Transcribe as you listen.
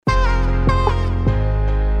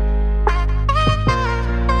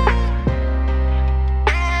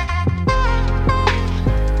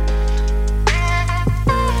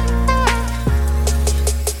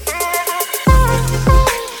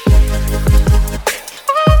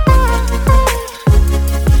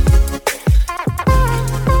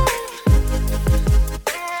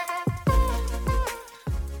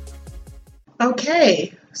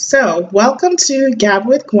So, welcome to Gab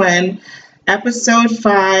with Gwen, episode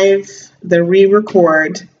 5, the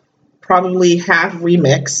re-record, probably half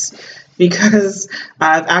remix, because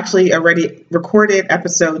I've actually already recorded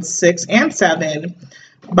episodes 6 and 7,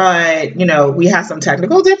 but, we had some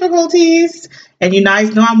technical difficulties, and you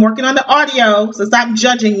guys know I'm working on the audio, so stop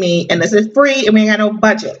judging me, and this is free, and we ain't got no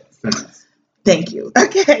budget. Thank you.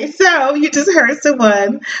 Okay, so you just heard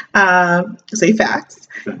someone say facts.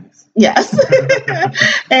 Yes.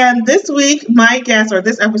 And this week,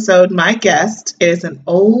 this episode, my guest is an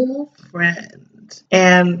old friend.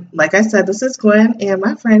 And like I said, this is Gwen, and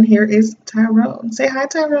my friend here is Tyrone. Say hi,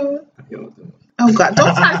 Tyrone. Oh, God.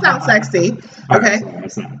 Don't try to sound sexy. Okay.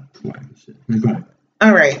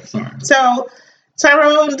 All right. Sorry. So,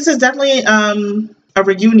 Tyrone, this is definitely a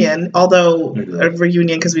reunion, although a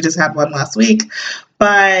reunion because we just had one last week.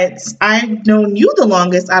 But I've known you the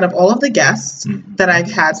longest out of all of the guests that I've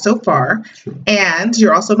had so far. Sure. And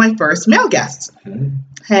you're also my first male guest.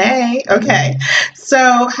 Hey. Okay. So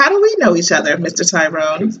how do we know each other, Mr.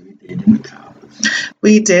 Tyrone?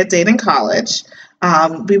 We did date in college.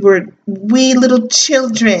 We were wee little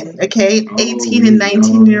children, okay? 18 and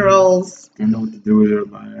 19-year-olds. Didn't know what to do with their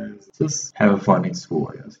lives. Just having fun in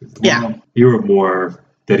school, I guess. Yeah. You were more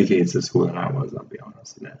dedicated to school than I was, I'll be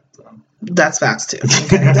honest with that. So. That's facts too.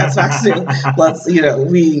 Okay, that's facts too. That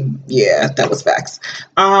was facts.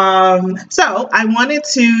 So I wanted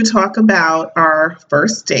to talk about our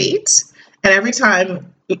first date. And every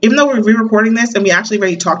time, even though we're re-recording this and we actually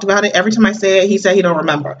already talked about it, every time I say it, he said he don't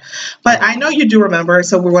remember. But I know you do remember,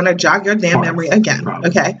 so we're going to jog your damn memory again,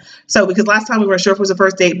 okay? So, because last time we weren't sure if it was the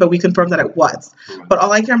first date, but we confirmed that it was. But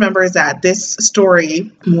all I can remember is that this story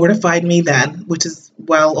mortified me then, which is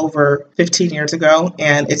well over 15 years ago,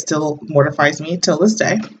 and it still mortifies me till this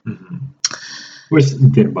day. Mm-hmm. Which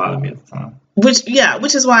didn't bother me at the time. Which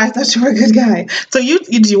is why I thought you were a good guy. So, do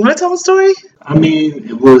you want to tell the story? I mean,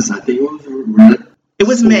 it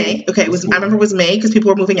was May. Okay, I remember it was May because people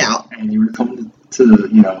were moving out. And you were coming to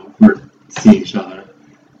we were seeing each other.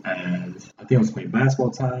 And I think I was playing basketball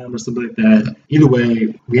time or something like that. Either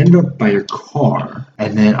way, we ended up by your car.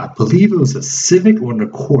 And then I believe it was a Civic or an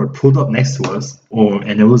Accord pulled up next to us.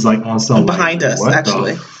 And it was like on some... Behind us, what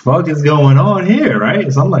actually. What the fuck is going on here,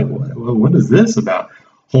 right? So I'm like, what is this about?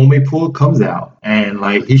 Homie comes out. And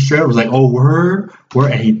like, he straight up was like, oh, word.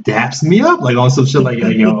 And he daps me up like on some shit like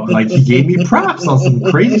he gave me props on some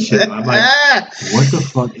crazy shit. I'm like, what the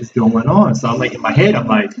fuck is going on? So I'm like, in my head,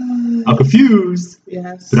 I'm confused.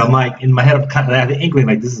 Yes. But I'm like, in my head, I have the inkling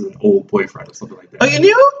like this is an old boyfriend or something like that. Oh, you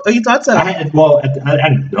knew? Oh, you thought so? I didn't know. Okay. I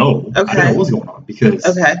didn't know what was going on because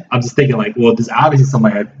I'm just thinking like, well, this obviously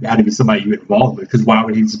had to be somebody you involved with because why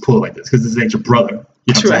would he just pull it like this? Because this ain't your brother.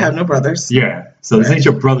 You know True, I have no brothers. Yeah. So this ain't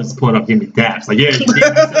your brother's pulling up, giving me daps. Like, yeah,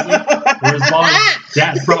 whereas as long as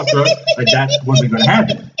that's proper, like that wasn't gonna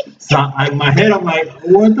happen. So in my head, I'm like,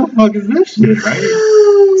 what the fuck is this shit, right?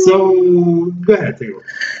 So go ahead, take it away.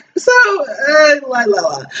 So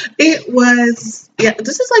it was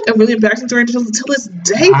this is like a really embarrassing story till this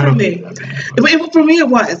day for me. For me, it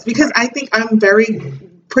was because I think I'm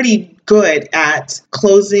pretty good at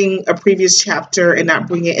closing a previous chapter and not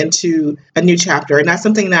bringing it into a new chapter. And that's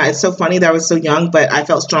something that is so funny that I was so young, but I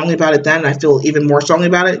felt strongly about it then. And I feel even more strongly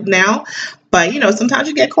about it now. But, sometimes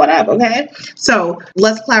you get caught up, okay? So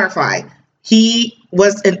let's clarify. He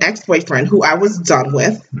was an ex-boyfriend who I was done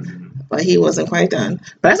with, but he wasn't quite done.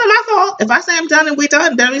 But that's not my fault. If I say I'm done and we're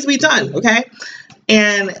done, that means we're done, okay?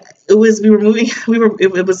 And it was time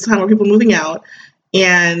where people were moving out.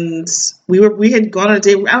 And we had gone on a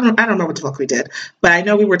date. I don't remember what the fuck we did, but I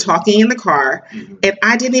know we were talking in the car, and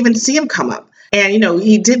I didn't even see him come up. And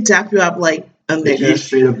he did dap you up like a nigga. He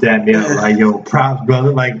straight up dapped me up like, "Yo, props,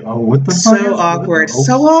 brother!" Like, oh, what the fuck? So awkward,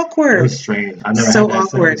 so awkward. It was strange. I never had that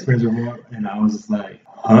same experience before, and I was just like,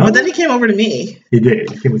 huh? But then he came over to me. He did.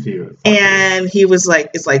 He came with you, and he was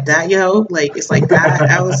like, "It's like that, yo. Like it's like that."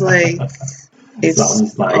 I was like, "It's." So I'm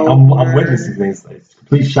just like, I'm witnessing things like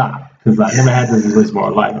complete shock. Because I never had this in my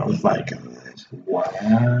life. I was like, wow.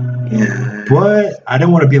 Yeah. But I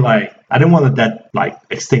didn't want to be like, I didn't want to that like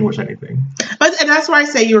extinguish anything. And that's why I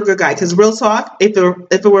say you're a good guy. Because real talk, if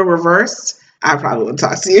it were reversed, I probably wouldn't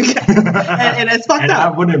talk to you again. and it's fucked up.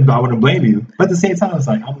 I wouldn't blame you. But at the same time,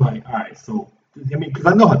 I'm like, all right, so I mean, because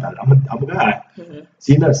I know how that I'm a guy.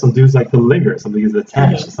 Mm-hmm. So some dudes like to linger, something is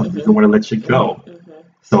attached, something they don't want to let you go. Mm-hmm.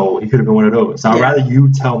 So it could have been one of those. So I'd rather you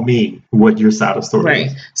tell me what your side of the story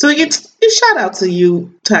is. So shout out to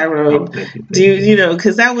you, Tyrone. Do you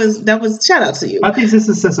because that was shout out to you. I think it's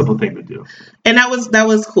a sensible thing to do. And that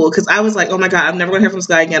was cool because I was like, oh my God, I'm never gonna hear from this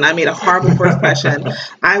guy again. I made a horrible first impression.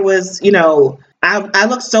 I was, I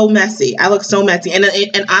look so messy.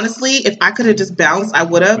 And honestly, if I could have just bounced, I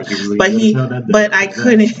would have. But I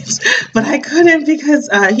couldn't. But I couldn't because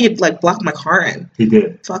he had like blocked my car in. He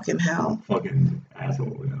did. Fucking hell. Fucking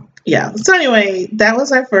asshole. Yeah. So anyway, that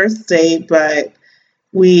was our first date, but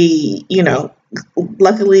we,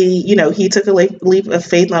 luckily, he took a leap of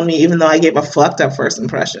faith on me, even though I gave a fucked up first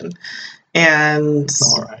impression, and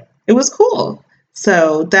all right. It was cool.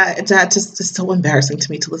 So that just is so embarrassing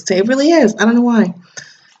to me to this day. It really is. I don't know why.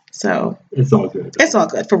 So it's all good. It's all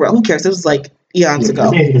good for real. Who cares? It was like eons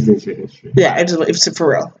ago. It's history. Yeah, it's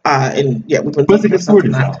for real. And yeah, we've been. But it's a good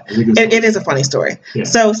story. It is a funny story. Yeah.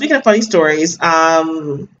 So speaking of funny stories,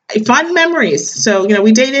 fun memories. So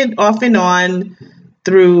we dated off and on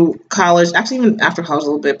through college, actually even after college a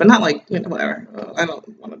little bit, but not like whatever. I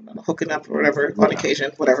don't want to hooking up or whatever on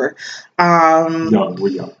occasion, whatever. We're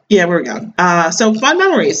young. Yeah, we're young. So fun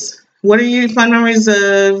memories. What are your fun memories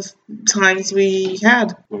of times we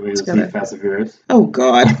had together? Fast and Furious. Oh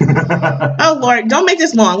God. Oh Lord, don't make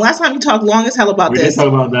this long. Last time we talked long as hell about this. We did talk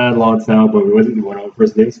about that a long time, but one of our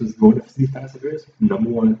first dates was going to see Fast and Furious. Number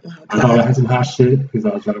one. Oh, I thought I had some hot shit because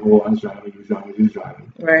I was driving, you was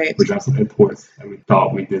driving. Right. We dropped some imports and we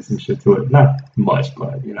thought we did some shit to it. Not much,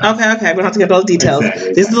 but Okay. We don't have to get all the details.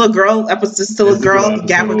 Exactly. This is a little girl episode. This is still a girl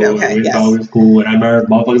gap. Okay. We thought it was cool, and I remember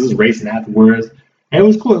motherfuckers was racing afterwards. And it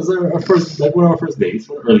was cool. It was our first, one of our first dates,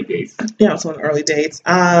 one of the early dates. Yeah, it was one of the early dates.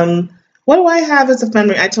 What do I have as a fun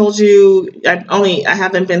memory? I told you I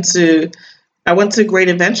went to Great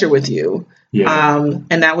Adventure with you. Yeah.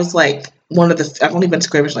 And that was like I've only been to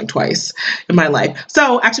Great Adventure like twice in my life.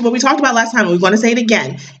 So actually what we talked about last time, we want to say it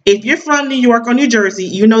again. If you're from New York or New Jersey,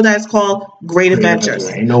 you know that it's called Great Adventures.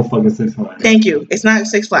 Ain't no fucking Six Flags. Thank you. It's not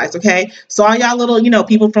Six Flags, okay? So all y'all little,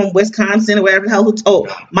 people from Wisconsin or wherever the hell,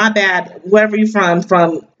 my bad, wherever you're from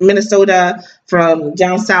Minnesota, from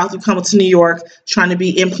down south, you come to New York trying to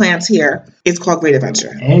be implants here, it's called Great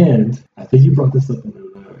Adventure. And I think you brought this up in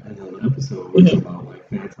another episode about like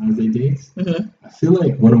Valentine's Day dates. Mm-hmm. I feel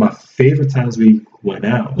like one of my favorite times we went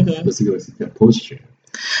out was to go see that Post Train.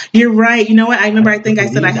 You're right. You know what? I remember. I think I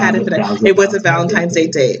said I had it for that. It was a Valentine's Day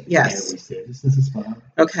date. Yes. And we said, this is fun.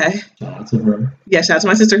 Okay. Shout out to her. Yeah. Shout out to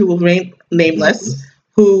my sister who will remain nameless,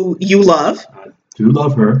 who you love. I do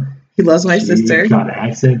love her. He loves my sister. She got an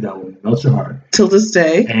accent that will melt your heart. Till this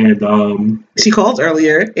day. And she called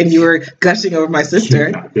earlier, and you were gushing over my sister.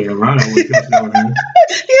 Damn right, I was gushing over her.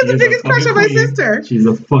 He has the biggest crush on my sister. She's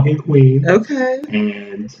a fucking queen. Okay.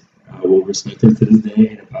 And I will respect her to this day.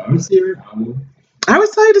 And if I ever see her, I was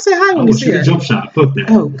telling you to say hi when you see her. Shoot a jump shot. Fuck that.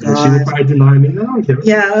 Oh God. She would probably deny me. I don't care.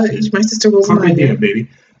 Yeah, my sister will deny me. Baby.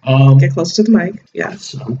 Get close to the mic. Yeah.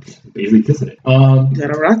 I'm basically kissing it. You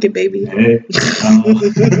gotta rock it, baby. Hey.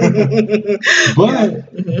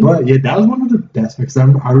 But yeah, that was one of the best because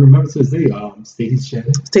I remember to this day,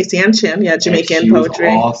 Stacey Ann Chin, yeah, Jamaican poetry.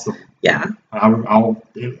 Was awesome. Yeah. I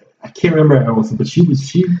can't remember everyone, but she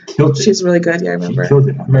killed it. She's really good. Yeah, I remember. She killed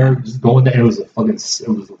it. I remember just going there. It was a fucking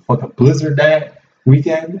blizzard that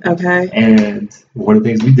weekend. Okay. And one of the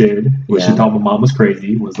things we did, which she thought my mom was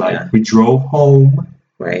crazy, was like we drove home.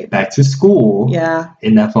 Right. Back to school. Yeah.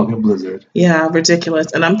 In that fucking blizzard. Yeah,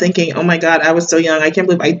 ridiculous. And I'm thinking, oh my God, I was so young. I can't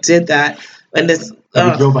believe I did that. And this. We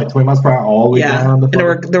drove like 20 miles per hour all the way down. And there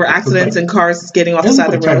were accidents and cars getting off the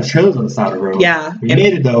side of the road. Trailers on the side of the road. Yeah. We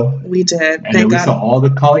made it though. We did. And then we saw all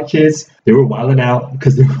the college kids. They were wilding out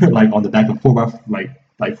because they were like on the back of like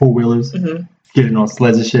four wheelers, getting on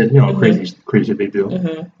sleds and shit. Crazy shit they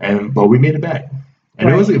do. But we made it back. And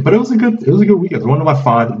it was a good weekend. It was one of my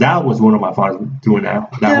fun. That was one of my fun doing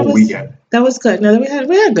that whole weekend. That was good. No, we had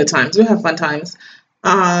good times. We had fun times.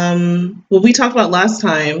 What we talked about last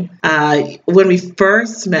time, when we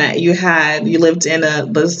first met, you lived in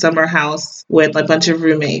the summer house with a bunch of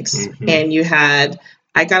roommates, and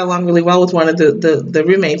I got along really well with one of the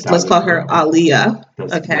roommates. Let's call her Aliyah.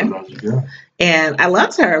 Okay. And I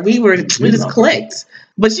loved her. We just clicked.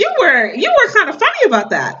 But you were kind of funny about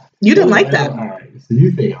that. You didn't like that. All right. So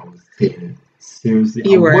you think I was taking it seriously?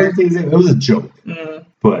 You were. It was a joke.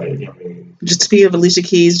 But just to be of Alicia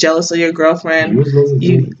Keys, jealous of your girlfriend. You were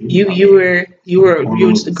the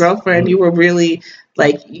girlfriend. You were really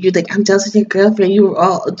like you think I'm jealous of your girlfriend. You were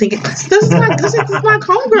all thinking this is my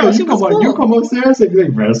homegirl. She was cool. You come upstairs and be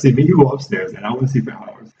like, "Bro, see me." You go upstairs and I want to see for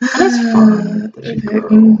hours. That's fun.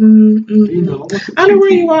 I know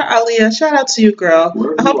where you are, Aliyah. Shout out to you, girl.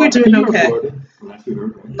 I hope you're doing okay.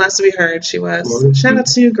 Last we heard, she was. Florida. Shout out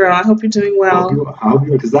to you, girl. I hope you're doing well.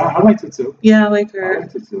 Because I liked her too. Yeah, I like her. I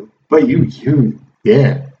liked her too. But you,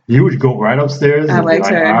 yeah. You would go right upstairs and be liked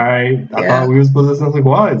like, her. all right, I thought we were supposed to listen to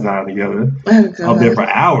Quiet Time together. Oh, God. Up there for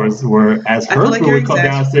hours, whereas her like crew would come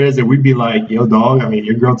downstairs and we'd be like, yo, dog, I mean,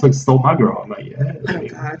 your girl stole my girl. I'm like, yeah. Oh,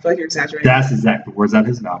 God, I feel like you're exaggerating. That's exactly the words out of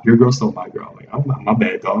his mouth. Your girl stole my girl. I'm like, I'm my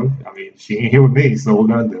bad, dog. I mean, she ain't here with me, so what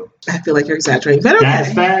gonna do? I feel like you're exaggerating, but okay.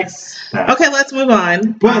 That's facts. Okay, let's move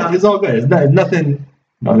on. But it's all good. It's nothing,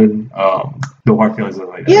 no hard feelings or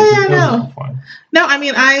like that. No. No, I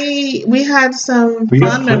mean, we had some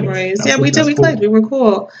fun memories. Yeah, we did. We clicked. We were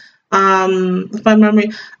cool. Fun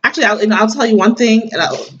memory. Actually, I'll tell you one thing,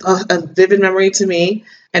 a vivid memory to me.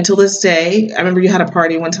 Until this day, I remember you had a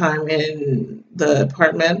party one time in the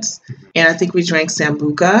apartment, and I think we drank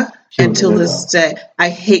Sambuca. Until this day, I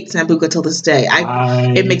hate Sambuca. Till this day,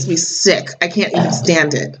 it makes me sick. I can't even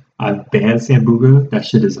stand it. I've banned Sambuca. That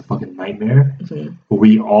shit is a fucking nightmare. Mm-hmm.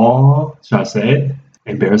 We all, should I say it?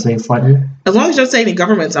 Embarrassing slightly. As long as you don't say any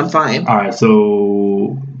governments, I'm fine. All right,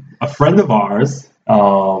 so a friend of ours,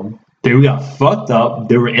 they got fucked up.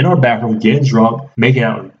 They were in our bathroom getting drunk, making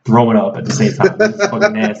out and throwing up at the same time. It was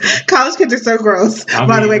fucking nasty. College kids are so gross.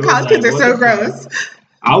 By the way, college kids are so gross.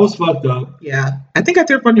 I was fucked up. Yeah. I think I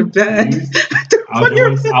threw up on your bed. It's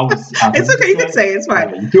okay. You can say it. It's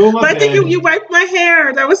fine. But I think you wiped my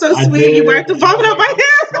hair. That was so sweet. You wiped the vomit out my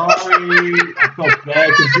hair. Sorry. I felt bad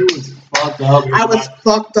because you was fucked up. I was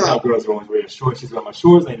fucked up. My girls were always wearing shorts. She's got my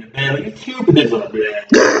shorts in the bed. Like, it's cute, but there's like, man.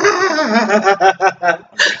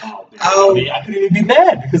 Oh, man. I couldn't even be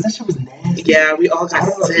mad because that shit was nasty. Yeah, we all got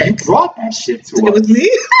sick. You brought that shit to us. It was me?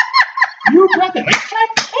 You brought that.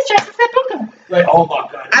 Like, oh my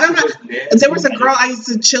God. I don't know. There was a girl I used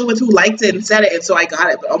to chill with who liked it and said it, and so I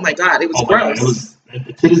got it. But oh my God, it was gross. It was,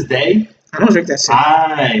 to this day, I don't drink that shit.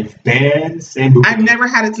 I've banned Sambuca. I've never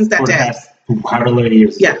had it since that day. However many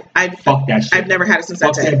years ago. Fuck that shit. I've never had it since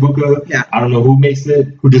that day. Sambuca. Yeah. I don't know who makes it,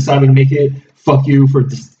 who decided to make it. Fuck you for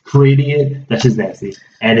creating it. That shit's nasty.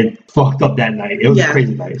 And it fucked up that night. It was a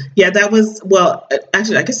crazy night. Yeah, that was, well,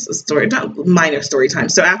 actually, I guess a story, not minor story time.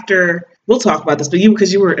 So after, we'll talk about this, but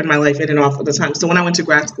because you were in my life in and off at the time. So when I went to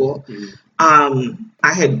grad school, I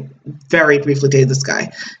had very briefly dated this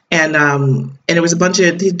guy. And it was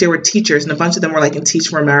there were teachers, and a bunch of them were like in Teach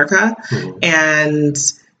for America. And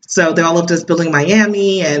so they all lived in this building in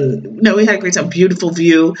Miami, and we had a great time, beautiful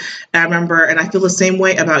view. And I remember, and I feel the same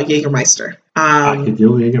way about Jägermeister. I can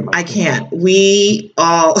deal with Jägermeister. I can't. We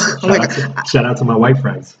all. Shout out to my white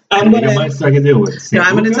friends. Jägermeister I can deal with. No,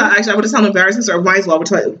 I'm going to tell. Actually, I'm going to tell an embarrassing story. Might as well.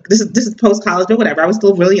 This is post college, but whatever. I was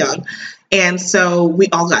still really young, and so we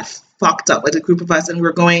all got fucked up, like a group of us, and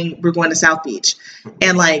we're going to South Beach,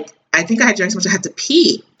 and like I think I had drank so much I had to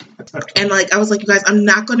pee. And like I was like, you guys, I'm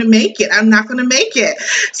not gonna make it.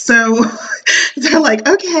 So they're like,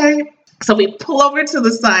 okay. So we pull over to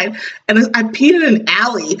the side, and I peed in an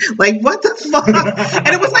alley. Like, what the fuck? And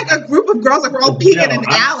it was like a group of girls that were all peeing in an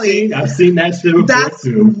alley. I've seen that shit before. That's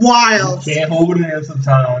too. wild. You can't hold it in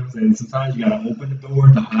sometimes, and sometimes you gotta open the door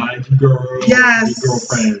to hide your girls, your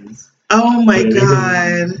girlfriends. Oh my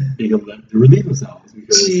God. They relieve themselves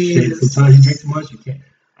because sometimes you drink too much. You can't.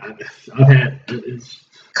 I've had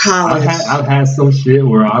college. I've had some shit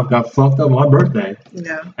where I've got fucked up on my birthday.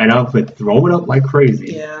 Yeah. And I've been throwing up like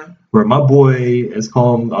crazy. Yeah. Where my boy is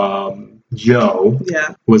called Joe.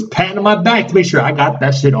 Yeah. Was patting my back to make sure I got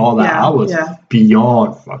that shit all out. I was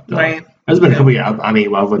beyond fucked up. Right. There's been a couple years. I mean,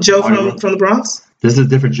 Joe from the Bronx? This is a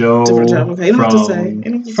different Joe. Different Joe. Okay. You don't have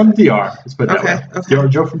to say. From DR. Let's put it that way. Okay.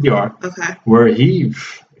 Joe from DR. Okay. Where he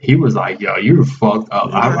was like, yo, you're fucked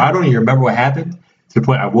up. I don't even remember what happened. To the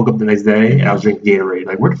point I woke up the next day and I was drinking Gatorade.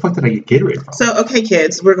 Like, where the fuck did I get Gatorade from? So, okay,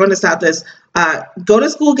 kids, we're going to stop this. Go to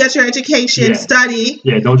school, get your education, study.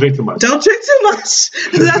 Yeah, don't drink too much. Don't drink too much.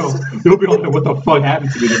 You'll be like, what the fuck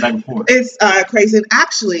happened to me the night before? It's crazy. And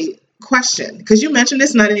actually, question, because you mentioned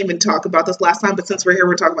this and I didn't even talk about this last time, but since we're here,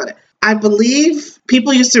 we're talking about it. I believe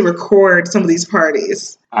people used to record some of these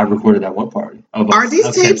parties. I recorded that one party. Are these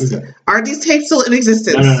tapes still in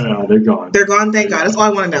existence? No, they're gone. They're gone, thank God. That's all I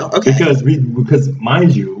want to know. Okay. Because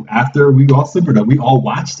mind you, after we all sobered up, we all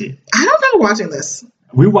watched it. I don't remember watching this.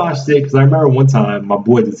 We watched it because I remember one time, my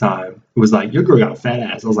boy at the time, was like, your girl got a fat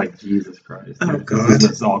ass. I was like, Jesus Christ. Oh, God.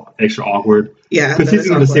 This is all extra awkward. Yeah. Because he's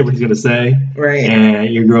going to say what he's going to say. Right.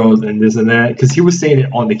 And your girl's and this and that. Because he was saying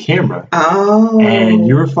it on the camera. Oh. And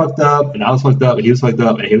you were fucked up, and I was fucked up, and he was fucked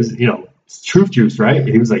up, and he was, truth juice, right? And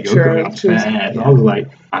he was like, your girl got fat ass. Yeah. I was like,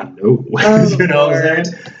 I know. Oh, you know what I'm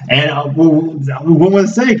saying? And what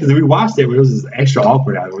was to say? Because we watched it, but it was just extra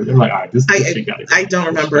awkward. They're like, all right, this shit got it. I don't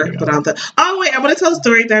remember, but oh, wait, I'm going to tell a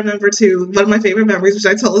story that I remember too. One of my favorite memories, which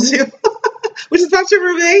I told you, which is about your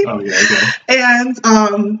roommate. Oh, yeah, okay.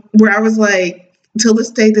 And where I was like till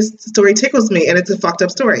this day, this story tickles me, and it's a fucked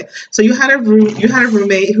up story. So you had a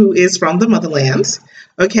roommate who is from the motherland.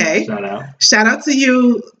 Okay. Shout out to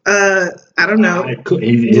you. I don't know.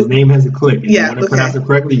 His name has a click. If you want to pronounce it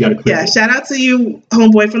correctly, you got to click. Yeah. Shout out to you,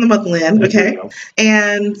 homeboy from the motherland. Okay.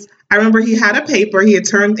 And I remember he had a paper he had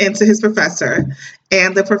turned into his professor,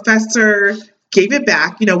 and the professor gave it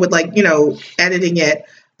back, with editing it.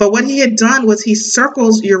 But what he had done was he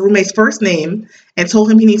circles your roommate's first name and told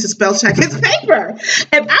him he needs to spell check his paper.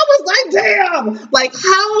 And I was like, damn, like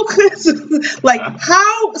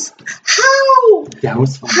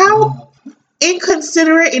how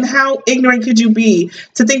inconsiderate and how ignorant could you be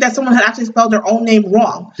to think that someone had actually spelled their own name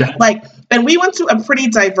wrong? And we went to a pretty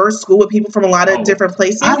diverse school with people from a lot of different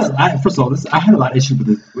places. First of all, I had a lot of issues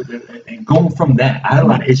with it, and going from that, I had a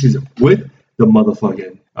lot of issues with the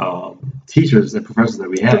motherfucking teachers and professors that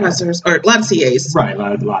we had. Professors, or a lot of TAs. Right, a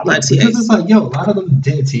lot of TAs. Because it's like, a lot of them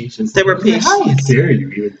did teach. And they were PhDs. How dare you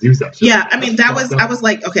even do that shit? Yeah, I mean, I was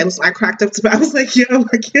like, okay, listen, I cracked up. I was like,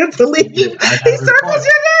 I can't believe he circles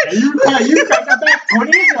your name. You cracked up back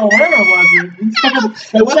 20 years ago, whatever it was.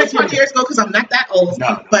 It wasn't 20 years ago because I'm not that old.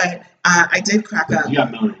 No. But I did crack up. You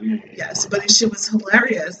got melon. Yes, but this shit was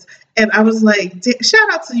hilarious. And I was like,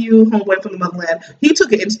 shout out to you, homeboy from the motherland. He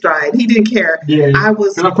took it in stride. He didn't care. Yeah. I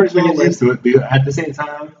was. And I'm pretty sure he was used to it. But at the same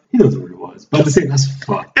time, he knows what it was. But at the same time, that's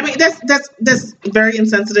fucked. I mean, that's very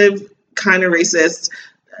insensitive, kind of racist.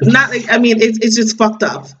 Not like, I mean, it's just fucked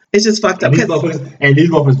up. It's just fucked up. And these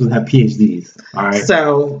motherfuckers would have PhDs. All right.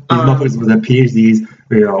 So these motherfuckers would have PhDs.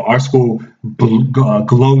 Our school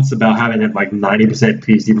gloats about having like 90%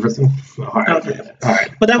 PhD professors. All right.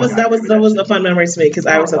 But that was a fun memory to me because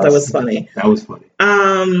I always thought that was funny. That was funny.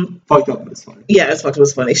 Fucked up, but it's funny. Yeah, it's fucked up. It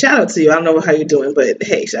was funny. Shout out to you. I don't know how you're doing, but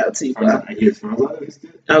hey, shout out to you, bro.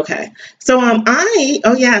 Okay. So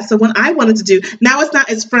So when I wanted to do, now it's not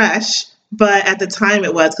as fresh, but at the time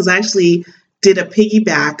it was, because I actually did a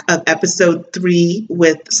piggyback of episode 3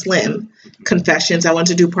 with Slim, Confessions. I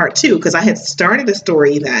wanted to do part 2 because I had started a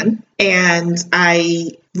story then, and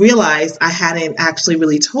I realized I hadn't actually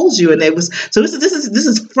really told you, and it was this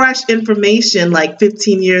is fresh information, like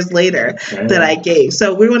 15 years later that I gave.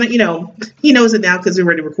 So we're gonna, he knows it now because we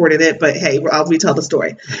already recorded it, but hey, I'll retell the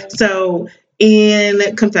story. So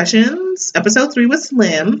in Confessions, episode 3 with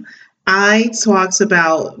Slim, I talked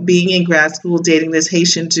about being in grad school, dating this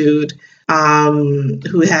Haitian dude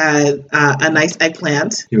who had a nice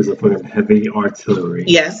eggplant. He was a fucking heavy artillery.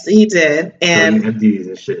 Yes, he did. And MDs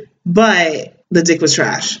and shit. But the dick was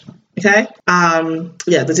trash. Okay?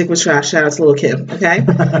 The dick was trash. Shout out to Lil' Kim. Okay?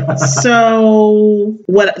 So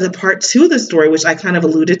what the part 2 of the story, which I kind of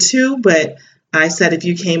alluded to, but I said if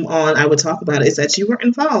you came on, I would talk about it, is that you were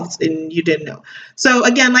involved and you didn't know. So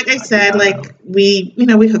again, like I said, like we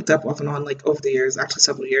hooked up off and on like over the years, actually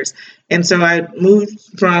several years. And so I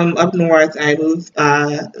moved from up north. I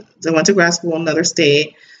went to grad school in another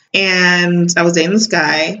state, and I was dating this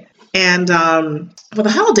guy. And for the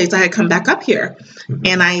holidays, I had come back up here,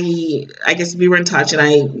 and I guess we were in touch, and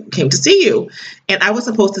I came to see you. And I was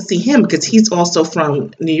supposed to see him because he's also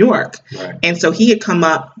from New York. Right. And so he had come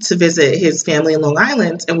up to visit his family in Long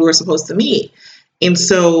Island, and we were supposed to meet. And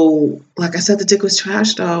so, like I said, the dick was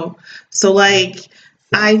trash, though. So, like,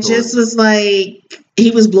 I just was like,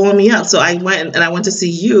 he was blowing me up. So I went to see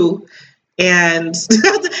you. And he's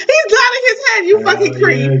nodding his head. You fucking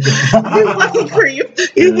creep. You fucking creep.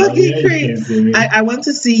 You fucking creep. I went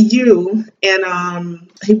to see you, and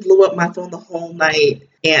he blew up my phone the whole night.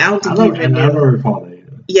 And I don't think you even knew. I don't recall that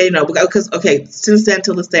either. Yeah, because since then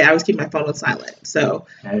till this day, I was keeping my phone on silent. So,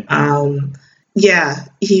 he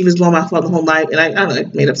was blowing my phone the whole night, and I don't know, I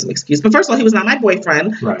made up some excuse. But first of all, he was not my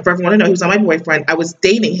boyfriend. Right. For everyone to know, he was not my boyfriend. I was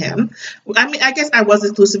dating him. I mean, I guess I was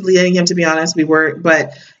exclusively dating him, to be honest. We were,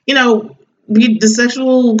 but the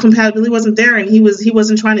sexual compatibility wasn't there, and he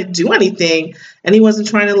wasn't trying to do anything, and he wasn't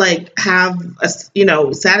trying to like have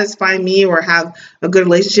satisfy me or have a good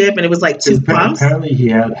relationship, and it was like 2 bumps. Apparently he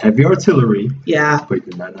had heavy artillery. Yeah. But he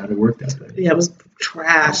did not know how to work that thing. Yeah, it was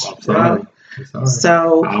trash. I'm sorry.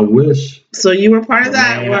 So I wish. So you were part of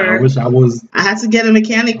that. I wish I was. I had to get a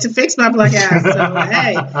mechanic to fix my black ass. So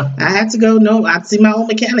hey, I had to go. No, I'd see my own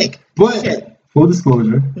mechanic. But full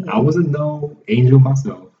disclosure, I wasn't no angel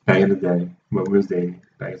myself back in the day when we was dating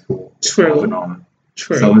back in school. True.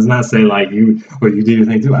 True. So it's not saying like you did your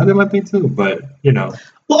thing too. I did my thing too, but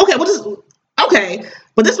Well, okay.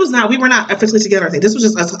 But this was not. We were not officially together. I think this was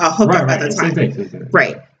just a hookup at the time. Same thing.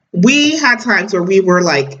 Right. We had times where we were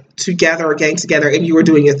like together or getting together, and you were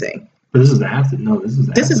doing your thing. But this is after. No, this is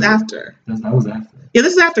after. This is after. That was after. Yeah,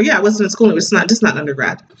 this is after. Yeah, I wasn't in school. It was not just not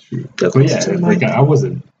undergrad. But yeah, like I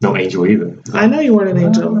wasn't no angel either. So. I know you weren't an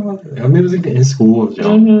angel. I mean, it was in school. But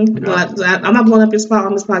I'm not blowing up your spot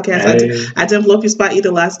on this podcast. Hey. I didn't blow up your spot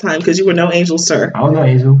either last time because you were no angel, sir. I was no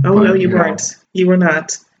angel. Oh no, you weren't. You were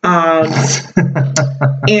not.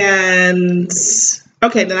 And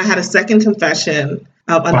okay, then I had a second confession.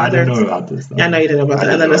 But I didn't know about this. Yeah, I know you didn't know about that.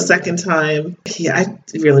 And then the second time, yeah,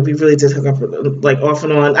 we really did hook up like off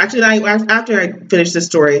and on. Actually, after I finish this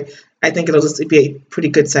story, I think it'll just be a pretty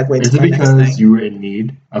good segue. Is it because you were in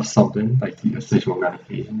need of something, like a sexual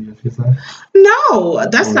gratification? You say? No,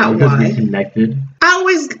 that's not why. We connected. I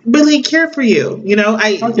always really cared for you. You know,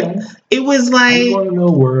 It was like. I want to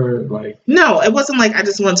know where, like. No, it wasn't like I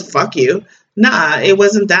just wanted to fuck you. Nah, it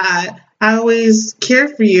wasn't that. I always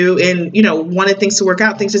cared for you and, wanted things to work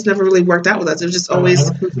out. Things just never really worked out with us. It was just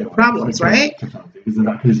always problems, right? Because they're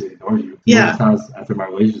not usually ignore you. Yeah. Sometimes after my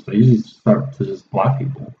relationship, I usually start to just block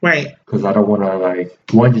people. Right. Because I don't want to,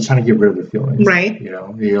 one, you're trying to get rid of the feelings. Right.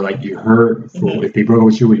 You hurt. If they broke up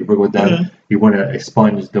with you or you broke up with them, you want to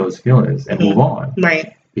expunge those feelings and move on.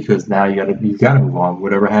 Right. Because now you gotta move on.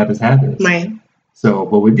 Whatever happens. Right. So,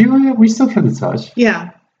 but with you, we still kept in touch.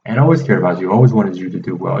 Yeah. And I always cared about you. I always wanted you to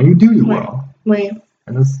do well. And you do well. Right.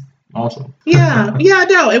 And that's awesome. Yeah.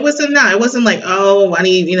 No, it wasn't that. It wasn't like, oh, I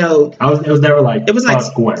need, it was never like, it was like,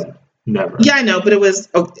 Gwen. Never. Yeah, I know. But it was,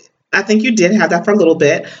 I think you did have that for a little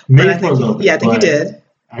bit. Maybe for a little bit. Yeah, I think you did.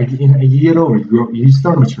 You get over it. You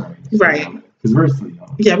start maturing. Right. Because we're still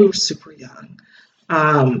young. Yeah, we were super young.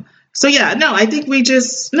 So yeah, no, I think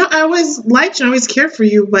I always liked you. I always cared for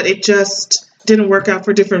you, but it just didn't work out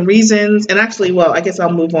for different reasons. And actually, well, I guess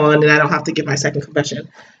I'll move on and I don't have to give my second confession.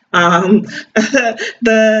 So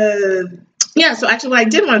actually what I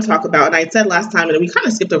did want to talk about, and I said last time, and we kind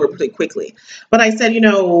of skipped over pretty quickly, but I said,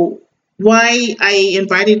 why I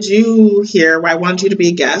invited you here, why I wanted you to be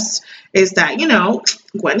a guest, is that,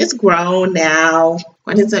 Gwen is grown now.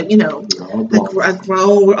 Gwen is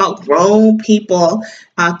we're all grown people,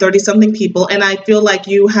 30-something people. And I feel like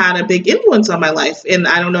you had a big influence on my life. And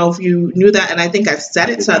I don't know if you knew that. And I think I've said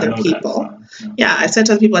it to other people. Yeah, I said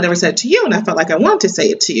to other people, I never said it to you. And I felt like I wanted to say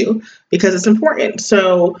it to you because it's important.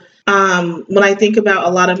 So when I think about a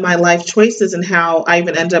lot of my life choices and how I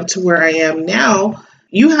even end up to where I am now,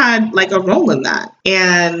 you had like a role in that.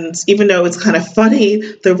 And even though it's kind of funny,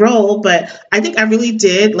 the role, but I think I really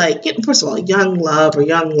did first of all, young love or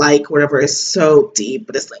young whatever is so deep,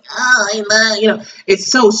 but it's like, oh, I love,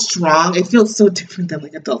 it's so strong. It feels so different than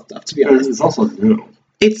like adult stuff, to be honest. It's also new.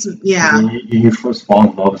 It's, yeah. You first fall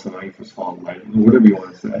in love with somebody, you first fall in love, whatever you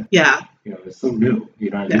want to say. Yeah. It's so new.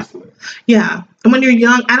 You're not used to it. Yeah. And when you're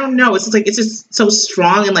young, I don't know. It's just so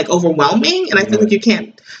strong and like overwhelming. And I feel like you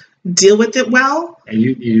can't deal with it well. And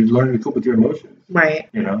you learn to cope with your emotions. Right.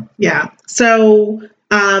 Yeah. So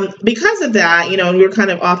because of that, we were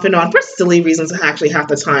kind of off and on for silly reasons actually half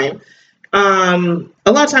the time.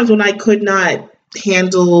 A lot of times when I could not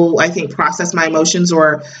handle, I think, process my emotions,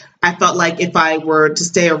 or I felt like if I were to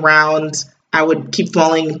stay around, I would keep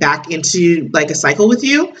falling back into like a cycle with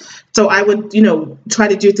you. So I would, try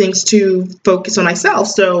to do things to focus on myself.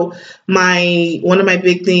 So one of my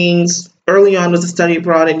big things early on was a study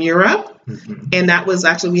abroad in Europe. Mm-hmm. And that was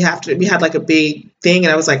actually, we had like a big thing,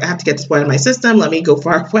 and I was like, I have to get this boy in my system. Let me go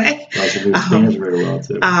far away. Spanish very well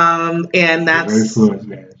too. And that's very fluent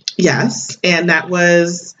Spanish. Yes. And that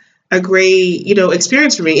was a great,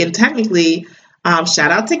 experience for me. And technically,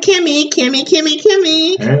 shout out to Kimmy,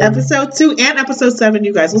 hey. Episode 2 and episode 7.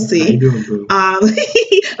 You guys will see. How you doing,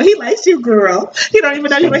 he likes you, girl. You don't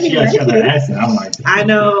even know he likes you. I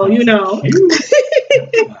know,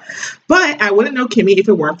 But I wouldn't know Kimmy if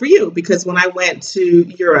it weren't for you, because when I went to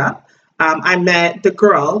Europe, I met the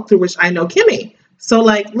girl through which I know Kimmy. So,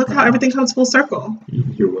 look how everything comes full circle.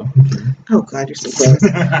 You're welcome. Oh, God, you're so close.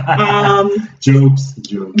 Jokes.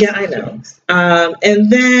 Yeah, I know.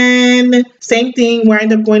 And then, same thing where I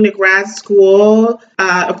ended up going to grad school.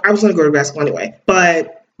 I was going to go to grad school anyway,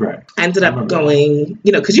 but right. I ended up going,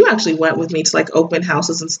 because you actually went with me to, open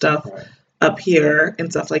houses and stuff. Right. Up here and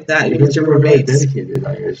stuff like that. Because you're very dedicated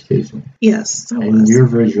on your education. Yes, and you're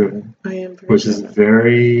very driven. I am very which driven. Is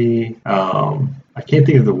very I can't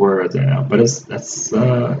think of the word right now, but that's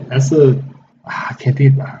I can't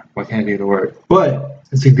think of the word. But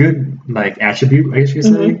it's a good attribute, I guess you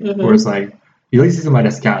could say. Mm-hmm. Where it's you see somebody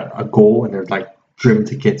that's got a goal and they're driven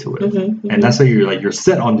to get to it. Mm-hmm, and that's why you're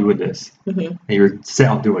set on doing this. Mm-hmm. And you're set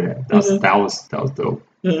on doing it. That was dope.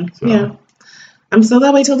 Mm-hmm. So, yeah. I'm still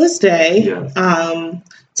that way till this day. Yes.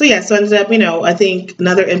 So I ended up, I think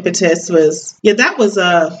another impetus was,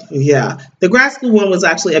 the grad school one was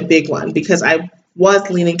actually a big one, because I was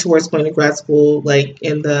leaning towards going to grad school, like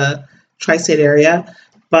in the tri-state area.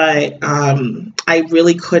 But I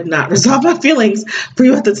really could not resolve my feelings for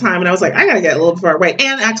you at the time. And I was like, I got to get a little far away.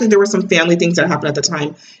 And actually, there were some family things that happened at the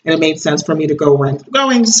time. And it made sense for me to go where I'm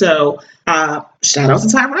going. So shout out to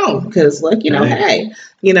Tyrone. Because, look, hey,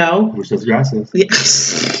 Muchas gracias. Yeah.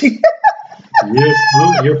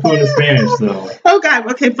 You're fluent in Spanish, so. Oh,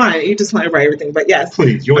 God. Okay, fine. You just want to write everything. But yes.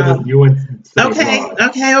 Please. You went to Okay.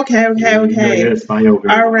 Yes,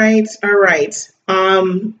 All right.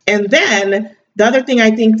 And then the other thing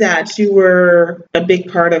I think that you were a big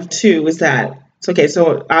part of too is that,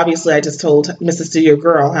 so obviously I just told Mrs. Studio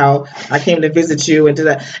Girl how I came to visit you and did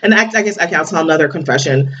that. And I guess I'll tell another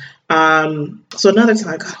confession. So another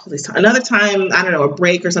time, God, all these times, another time, I don't know, a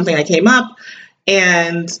break or something, I came up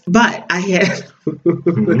but I had,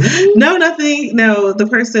 nothing, the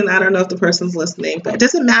person, I don't know if the person's listening, but it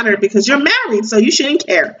doesn't matter because you're married, so you shouldn't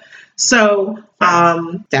care. So,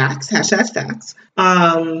 facts, #facts.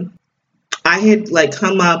 I had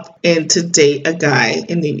come up and to date a guy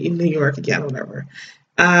in New York again, whatever.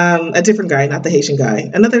 A different guy, not the Haitian guy.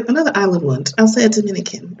 Another island one. I'll say a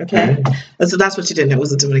Dominican. Okay. So that's what you didn't know,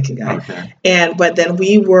 was a Dominican guy. Okay. But then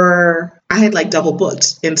I had double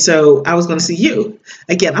booked. And so I was going to see you.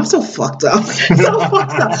 Again, I'm so fucked up. Because this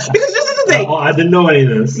is the thing. Oh, I didn't know any of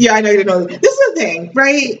this. Yeah, I know you didn't know this. This is the thing,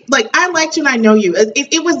 right? I liked you and I know you.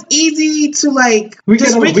 It was easy to we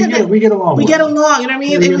get along. We get along, you know what I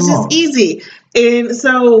mean? It was just easy. And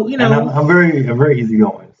so, And I'm very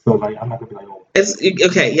easygoing. So I'm not gonna be oh. It's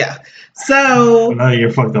okay, yeah. So no, you're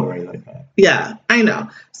fucked up right like that. Yeah, I know.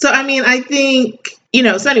 So I mean, I think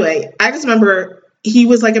so anyway, I just remember he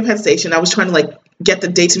was at Penn Station. I was trying to get the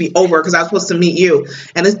date to be over because I was supposed to meet you,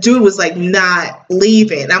 and this dude was not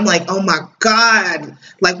leaving. I'm like, oh my God,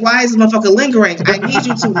 why is this motherfucker lingering? I need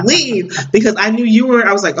you to leave because I knew you were.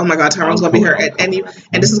 I was like, oh my God, Tyrone's gonna be here, and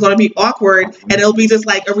this is gonna be awkward, and it'll be just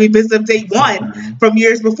a revisit of day one from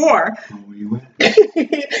years before.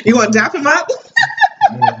 You want to dap him up?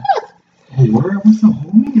 What's the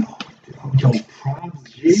homie? Yo, Probs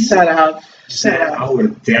G. Shut up. I would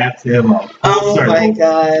have dapped him up. Oh my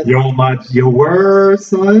God. Your word,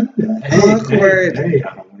 son. Awkward. Hey,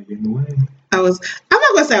 I don't want to get in the way. I'm not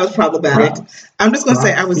going to say I was problematic. I'm just going to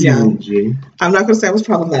say I was young. I'm not going to say I was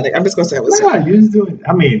problematic. I'm just going to say I was young. You're just doing,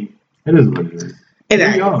 it is what it is.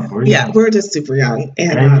 We're young. We're just super young.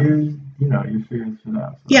 And you're figuring it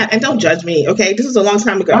out. So. Yeah, and don't judge me, okay? This is a long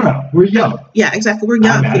time ago. No, we're young. Yeah, exactly. We're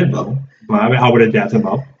young people. But I would have dapped him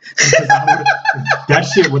up. That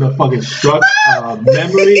shit would have fucking struck a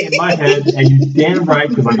memory in my head, and you damn right,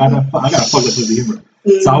 because I gotta fuck up with the humor.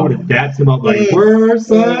 So I would have dapped him up word,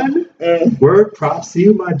 son. Word, props to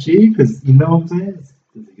you, my G, because you know what I'm saying? It's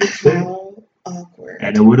a good thing. Awkward.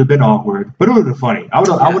 And it would have been awkward, but it would have been funny. I would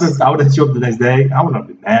have hit you up the next day. I wouldn't have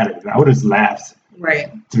been mad at it. I would have just laughed.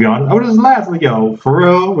 Right. To be honest, I would have just laughed yo, for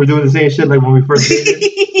real, we're doing the same shit when we first dated.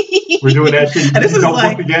 We're doing that shit. And this is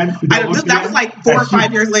again. That was 4 or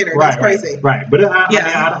 5 years later. That's crazy. Right. But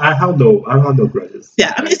I have no grudges.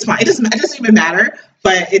 Yeah, I mean it's fine. It doesn't even matter.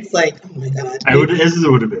 But it's oh my God. It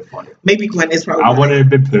would have been funny. Maybe Gwen is probably. I wouldn't have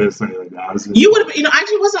been pissed or anything like that. You would have been.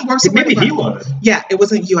 Actually, wasn't worse. Maybe he was. Yeah, it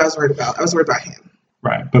wasn't you. I was worried about. I was worried about him.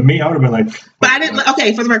 Right, but me, I would have been But I didn't.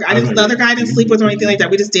 Okay, for the record, the other guy didn't sleep with or anything like that.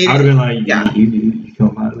 We just dated. I would have been yeah, you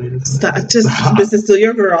come out later. Stop. This is still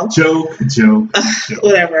your girl. Joke.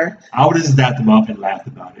 Whatever. I would have just dapped him up and laughed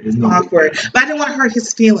about it. It's no awkward, but I didn't want to hurt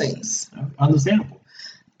his feelings. Understandable.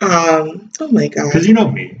 Oh my God. Because you know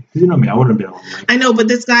me. I wouldn't have been on. I know, but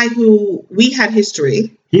this guy who we had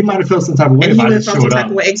history. He might have felt some type of way if I just showed up.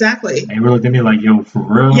 Exactly. And he looked at me yo, for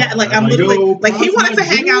real? Yeah, I'm literally he wanted to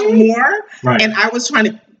hang out more, right. And I was trying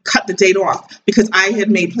to cut the date off because I had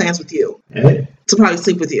made plans with you to probably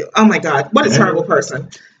sleep with you. Oh my God, what a terrible person.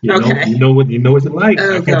 You know what it's like.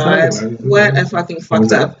 Oh God, what a fucking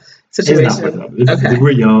fucked up situation. It's not fucked up. Okay.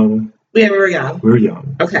 We're young. Yeah, we were young. We were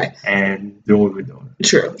young. Okay. And doing what we're doing.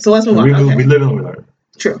 True. So let's move on. We live and we learn.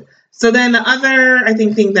 True. So then the other, I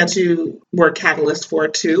think, thing that you were a catalyst for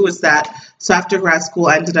too was that, so after grad school,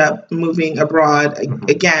 I ended up moving abroad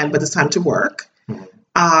again, but this time to work.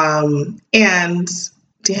 And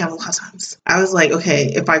damn, a lot of times I was like, okay,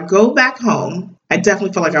 if I go back home, I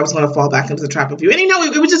definitely felt like I was going to fall back into the trap of you. And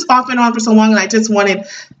it was just off and on for so long. And I just wanted,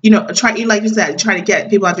 like you said, try to get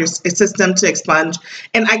people out of your system to expunge.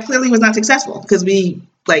 And I clearly was not successful because we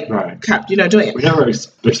kept, doing it. We never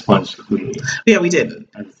expunged completely. Yeah, we didn't.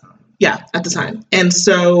 At the time. Yeah, at the time. And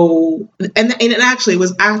so, and it actually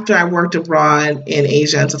was after I worked abroad in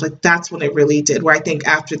Asia and stuff that's when it really did, where I think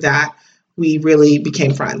after that, we really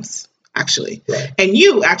became friends. actually. Right. And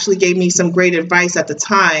you actually gave me some great advice at the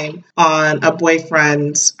time on a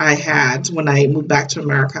boyfriend I had when I moved back to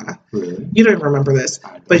America. Really? You don't even remember this,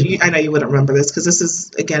 but know. I know you wouldn't remember this because this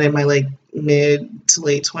is, again, in my like mid to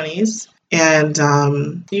late 20s. And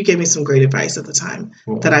you gave me some great advice at the time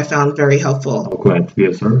that I found very helpful. I'm glad to be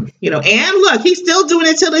of service. You know, and look, he's still doing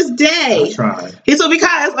it till this day. I tried. So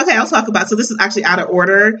because, okay, I'll talk about, so this is actually out of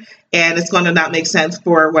order, and it's going to not make sense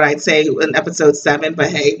for what I'd say in episode 7, but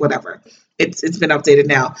hey, whatever. It's been updated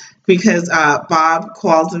now because Bob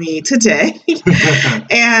calls me today,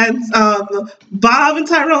 and Bob and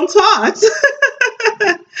Tyrone talked.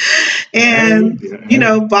 And, you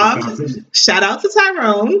know, Bob, shout out to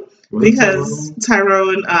Tyrone. Because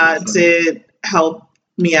Tyrone did help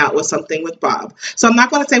me out with something with Bob. So I'm not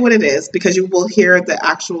going to say what it is because you will hear the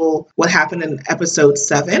actual what happened in episode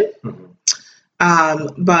 7.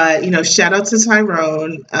 Mm-hmm. But, you know, shout out to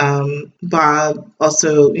Tyrone. Bob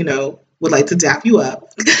also, you know, would like to dap you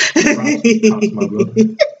up. Props, he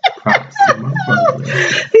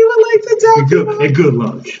would like to dap you up. And good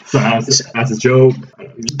luck. So as a joke.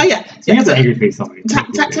 Oh, yeah. So he has an angry face on me.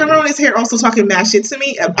 Tyrone is here also talking mad shit to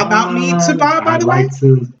me about me to Bob, by the way.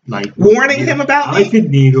 Warning him about me. I like to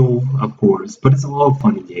needle, of course, but it's all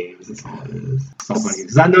funny games. It's all it is. It's all funny games.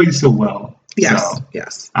 Because I know you so well. Yes, so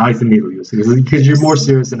yes. I like to needle you because you're more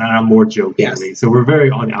serious and I'm more joking. Yes. So we're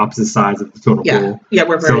very on the opposite sides of the totem pole. Yeah,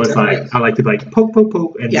 we're very So it's different. like, I like to like poke,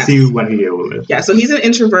 and see what I deal with. Yeah, so he's an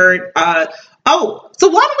introvert. So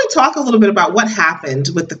why don't we talk a little bit about what happened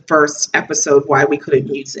with the first episode, why we couldn't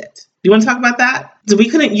use it? Do you want to talk about that? So we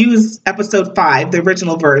couldn't use episode 5, the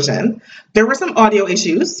original version. There were some audio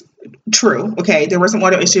issues. True. Okay. There were some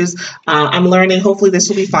audio issues. I'm learning. Hopefully this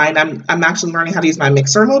will be fine. I'm actually learning how to use my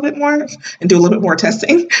mixer a little bit more and do a little bit more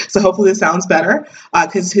testing. So hopefully this sounds better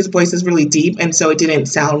because his voice is really deep. And so it didn't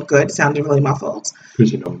sound good. It sounded really muffled.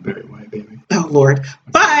 Because you know I'm very white, baby. Oh, Lord.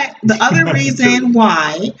 But the other reason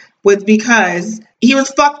why was because he was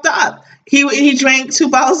fucked up. He drank 2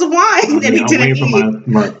 bottles of wine and he didn't eat. I'm waiting for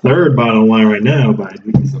my 3rd bottle of wine right now, but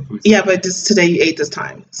yeah, but today you ate this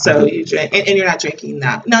time, so you drank, and you're not drinking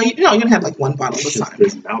that. No, you're gonna have like 1 bottle this time.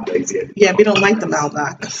 Yeah, we don't like the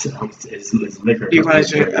Malbec. It's liquor. You're gonna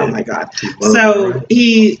drink. Oh my God! So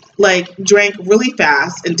he like drank really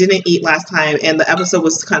fast and didn't eat last time, and the episode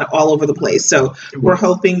was kind of all over the place. So we're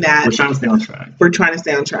hoping that we're trying to stay on track. We're trying to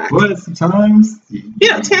stay on track. But sometimes,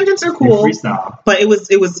 tangents are cool. Freestyle. But it was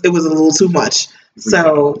a little too much.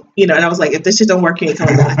 So, you know, and I was like, if this shit don't work, you ain't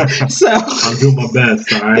coming back. So I'm doing my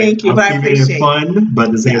best, all right? Thank you, but I appreciate it fun, but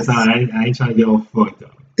at the same time, I ain't trying to get all fucked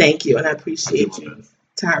up. Thank you, and I appreciate you.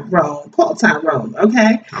 Tyrone. Call Tyrone,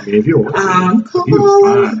 okay? I mean, if you're fine,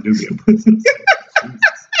 do me a pussy.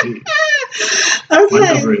 Okay.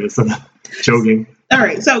 My number is joking. All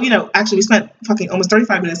right, so, you know, actually we spent fucking almost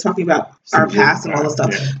 35 minutes talking about our past and all this stuff.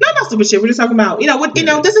 Yeah. Not about stupid shit. We're just talking about, you know, what, you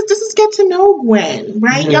know, this is get to know Gwen,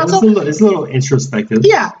 right? Yeah, it's a little introspective.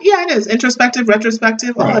 Yeah, it is. Introspective,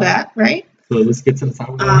 retrospective, all of that, right? So let's get to the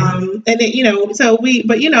top of the and it, you know, so we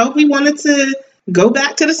wanted to go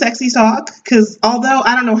back to the sexy talk because although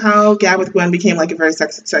I don't know how Gab with Gwen became like a very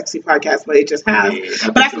sexy podcast, but it just has.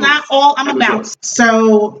 But that's not all I'm about.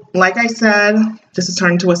 So, like I said, this has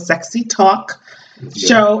turned into a sexy talk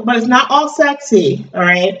show, but it's not all sexy. All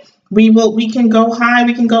right, we can go high,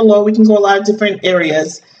 we can go low, we can go a lot of different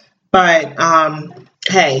areas. But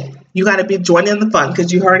hey, you got to be joining the fun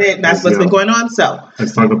because you heard it. And that's what's been going on. So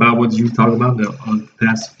let's talk about what you talked about on the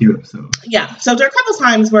past few episodes. Yeah. So there are a couple of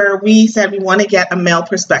times where we said we want to get a male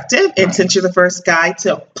perspective. And since you're the first guy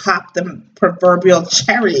to pop the proverbial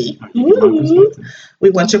cherry, we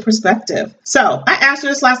want your perspective. So I asked you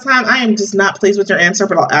this last time. I am just not pleased with your answer,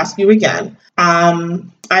 but I'll ask you again.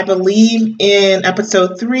 I believe in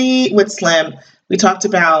episode 3 with Slim, we talked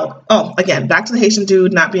about, again, back to the Haitian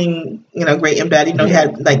dude not being, you know, great in bed, even though he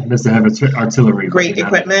had like artillery, great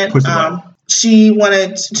equipment. She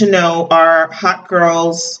wanted to know, are hot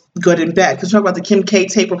girls good in bed? Because we talked about the Kim K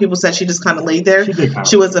tape where people said she just kind of laid there.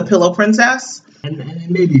 She was a pillow princess. And there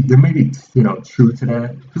may be, you know, truth to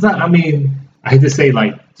that. Because I mean, I hate to say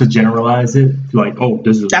like to generalize it, like,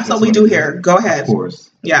 that's what we do here. Go ahead. Of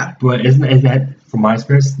course. Yeah. But isn't that, from my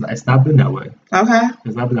experience, it's not been that way. Okay.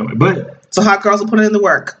 It's not been that way. But so hot girls will put in the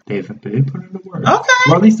work. They've been putting in the work. Okay.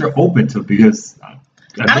 Or at least they're open to it because I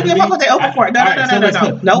don't give a fuck what they're open for.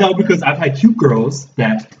 No. Because I've had cute girls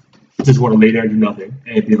that just want to lay there and do nothing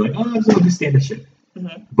and be like, I'm just gonna do standard shit.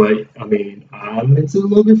 Mm-hmm. But I mean, I'm into a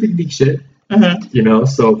little bit freaky shit. Mm-hmm. You know,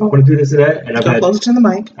 so if I want to do this or that, and I've had closer to the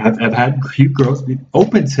mic. I've had cute girls be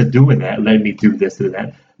open to doing that, letting me do this or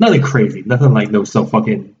that. Nothing crazy, nothing like no so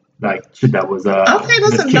fucking like shit that was Okay,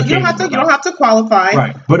 listen, you don't have to qualify.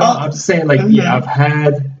 Right, but I'm just saying, like, yeah, I've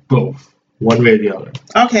had both, one way or the other.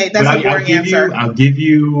 Okay, that's a boring answer. I'll give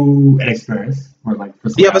you an experience. Or like,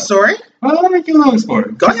 you have a story? Well, let me give you a little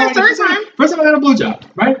story. Go ahead, story time. First time I got a blowjob,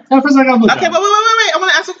 right? First time I got a blowjob. Okay, wait. I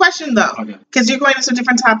want to ask a question though, because you're going into a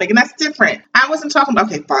different topic, and that's different. I wasn't talking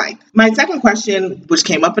about. Okay, fine. My second question, which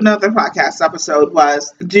came up in another podcast episode,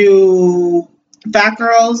 was: do fat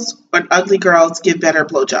girls or ugly girls give better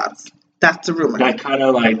blowjobs? That's the rumor. That kind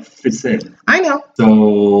of like fits in. I know.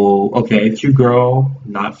 So okay, cute girl,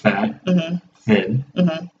 not fat, thin,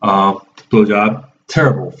 blowjob.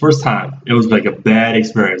 Terrible. First time. It was like a bad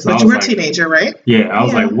experience. But you were a teenager, right? Yeah. I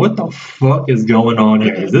was like, what the fuck is going on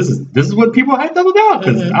here? This is what people hyped up about?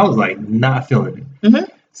 Because I was like not feeling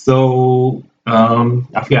it. So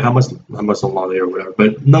I forget how much along there or whatever.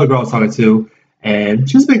 But another girl I was talking to, and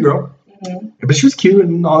she was a big girl. But she was cute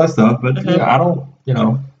and all that stuff. But I don't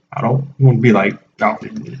want to be like,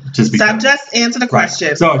 just because. So just answer the question.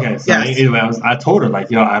 Right. So anyway, I told her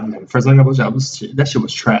like, yo, first time I got a blowjob, that shit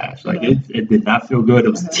was trash. Like it did not feel good.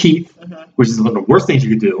 It was teeth, which is one of the worst things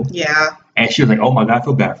you could do. Yeah. And she was like, oh my god, I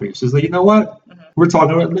feel bad for you. She was like, you know what? We're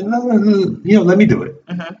talking about, let me do it.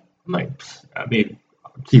 I'm like, I mean,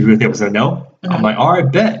 she really was like, no. I'm like, all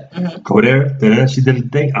right, bet. Go there. Then she didn't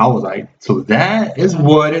think. I was like, so that is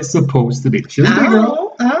what it's supposed to be. She was a big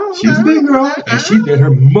girl. She was a big girl, and she did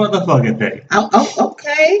her motherfucking thing.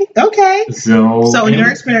 Okay. So in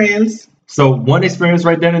your experience. So one experience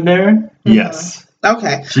right then and there, yes.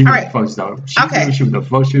 Okay. She knew what the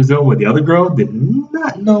fuck she was doing. With the other girl, did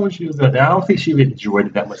not know what she was doing. I don't think she enjoyed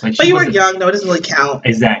it that much. Like, but you were young, though. It doesn't really count.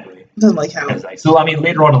 Exactly. It doesn't really count. Exactly. So, I mean,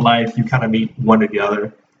 later on in life, you kind of meet one or the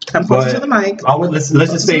other. Come closer to the mic. Let's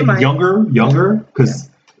just say younger, because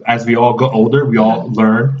as we all go older, we all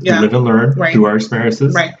learn, live and learn through our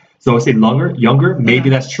experiences. Right. So I say younger, maybe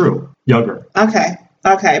that's true. Younger. Okay,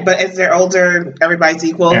 but as they're older, everybody's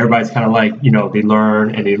equal. Everybody's kind of like, they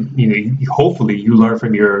learn, and hopefully you learn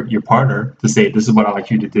from your partner to say, this is what I like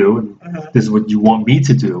you to do, and this is what you want me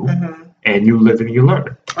to do, and you live and you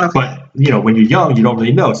learn. Okay. But when you're young, you don't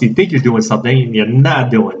really know, so you think you're doing something, and you're not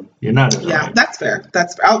doing. Yeah, that's fair.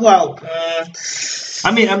 Well,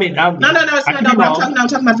 I mean, no. I'm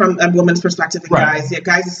talking about from a woman's perspective. And guys,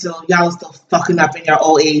 guys y'all are still fucking up in your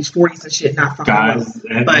old age, 40s and shit, not fucking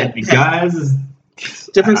up. But guys is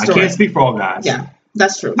different story. I can't speak for all guys. Yeah,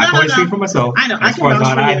 that's true. I can only speak for myself. I know. I can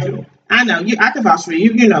vouch for you. I know. I can vouch for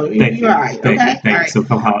you. You're all right. Okay. Thank you. So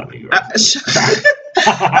come holler at me.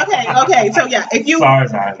 Okay. So yeah,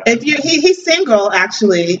 if he's single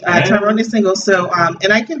actually. Tyrone is single. So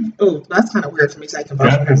and I can. Oh, that's kind of weird for me to say I can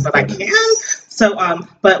vouch for him, but I can. So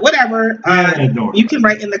but whatever. You can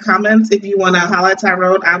write in the comments if you want to holler at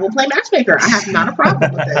Tyrone. I will play matchmaker. I have not a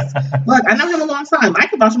problem with this. Look, I know him a long time. I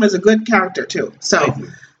can vouch for him as a good character too. So.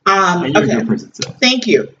 You're a good person too. Thank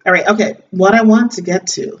you. All right. Okay. What I want to get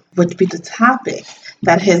to would be the topic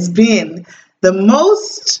that has been the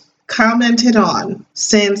most commented on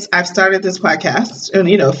since I've started this podcast, and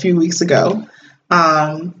a few weeks ago,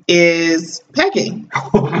 is pegging.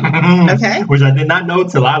 Okay. Which I did not know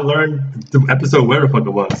till I learned the episode where the fuck it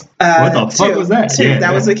was. What the fuck was that?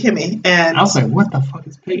 That was with Kimmy, and I was like, "What the fuck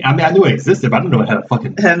is pegging?" I mean, I knew it existed, but I didn't know it had a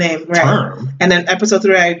fucking name. Right. Term. And then episode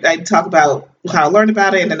 3, I talk about how I learned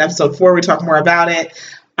about it, and then episode 4, we talk more about it.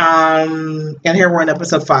 And here we're in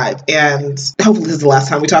episode 5, and hopefully this is the last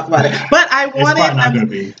time we talk about it. But I wanted. It's probably not going to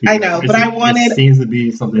be. I know, but I wanted. It seems to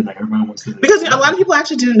be something that everyone wants to do. Because a lot of people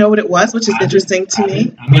actually didn't know what it was, which is interesting to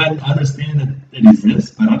me. I mean, I understand that it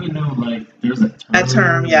exists, but I didn't know there's a term. A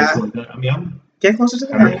term, yeah. I mean, I'm get closer to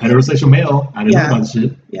the mic. Heterosexual male. I didn't know about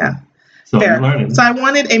shit. Yeah. So I'm learning. So I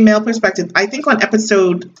wanted a male perspective. I think on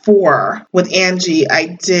episode 4 with Angie,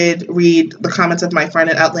 I did read the comments of my friend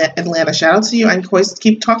in Atlanta. Shout out to you. I always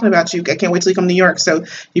keep talking about you. I can't wait till you come to New York so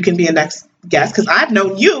you can be a next guest, because I've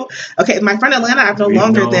known you. Okay, my friend Atlanta, I've known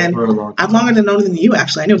longer than you.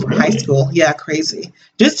 Actually, I knew him from high school. Yeah, crazy.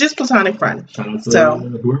 Just platonic friend. Shout out to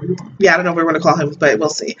whoever you are. Yeah, I don't know what we're gonna call him, but we'll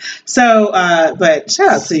see. So, but shout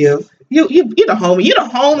out to you. You the homie. You the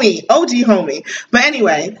homie. OG homie. But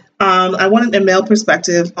anyway. I wanted a male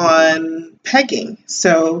perspective on pegging.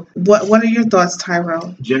 So what are your thoughts,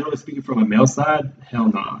 Tyrone? Generally speaking, from a male side,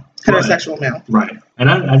 hell nah. Heterosexual male. Right.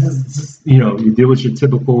 And I just you deal with your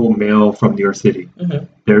typical male from New York City. They're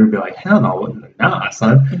going to be like, hell no, nah,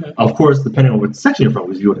 son. Of course, depending on what section you're from.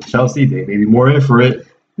 Was you in Chelsea, they may be more in for it.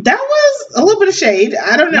 That was a little bit of shade.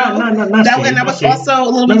 I don't know. No, that, shade, and that was shade. Also a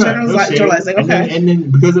little bit generalizing. Okay. And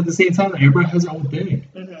then because at the same time, everybody has their own thing.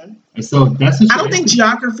 And so that's what I don't think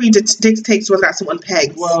geography dictates whether or not someone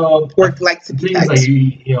pegs or likes to the be thing is, pegged. like,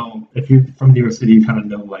 you know, if you're from New York City, you kind of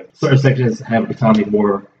know, like, certain sections have an economy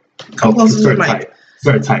more of a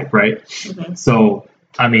certain type, right? Mm-hmm. So,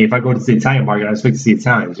 I mean, if I go to the Italian market, I expect to see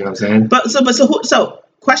Italians, you know what I'm saying? So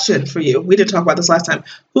question for you. We didn't talk about this last time.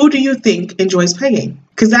 Who do you think enjoys pegging?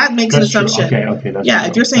 Because that makes an assumption. True. Okay, that's yeah, true.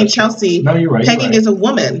 if you're saying that's Chelsea, true. No, you're right. pegging is a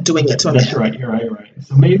woman doing it to a man. That's right. You're right.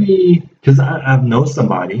 So maybe because I've known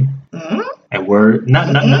somebody, and we're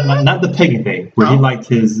not the pegging thing, where he liked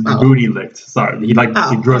his booty licked. Sorry, he liked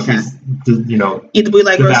the groceries. Okay. You know, we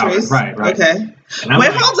like groceries. Right. Okay.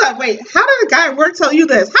 Wait, hold up. Wait, how did a guy at work tell you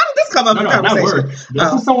this? How did this come up in conversation? Not work.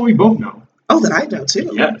 This is someone we both know. Oh, that I know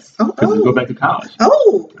too. Yes. Because we go back to college.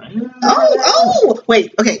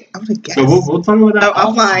 Wait. Okay, I'm gonna guess. So we'll talk about that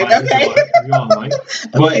offline. Okay.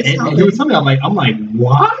 But and he was telling me, I'm like,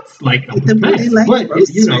 what? Like, I'm perplexed. But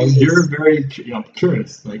you know, you're very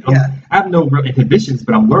curious. Like, I have no real inhibitions,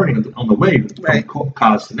 but I'm learning on the way from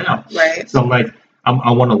college to now. Right. So I'm like,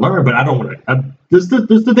 I want to learn, but I don't want to. There's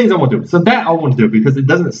the things I want to do. So that I want to do because it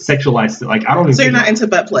doesn't sexualize. Like, I don't even. So you're not into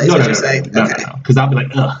butt plays? No, you're saying? No. Because I'll be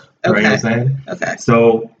like, ugh. Okay. Right, you know what I'm saying? Okay.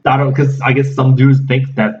 So I don't, because I guess some dudes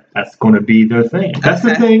think that that's going to be their thing. That's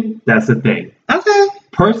the thing. That's the thing. Okay.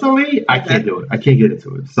 Personally, I can't do it. I can't get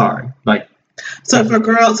into it. Sorry. Like. So if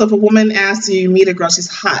a woman asks you meet a girl, she's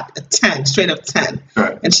hot, a 10, straight up 10,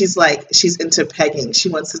 right. And she's into pegging, she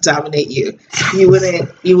wants to dominate you. You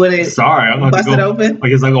wouldn't. Sorry, I'm gonna bust it open.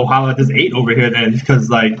 Like it's like, oh, holla at this 8 over here then, because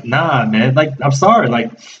like, nah, man, like I'm sorry,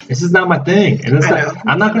 like it's just not my thing, and it's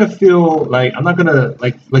I'm not gonna feel like I'm not gonna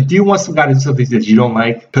like. Do you want some guy to do something that you don't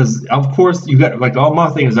like? Because of course you got like all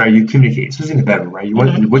my things are you communicate, especially in the bedroom, right? You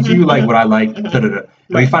want what you like, what I like,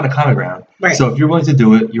 Right. You find a common ground. Right. So if you're willing to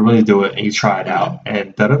do it, you're willing to do it, and you try it out,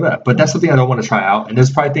 and But that's something I don't want to try out, and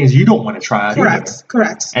there's probably things you don't want to try out.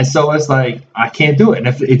 Correct. And so it's like I can't do it, and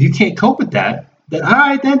if you can't cope with that, then all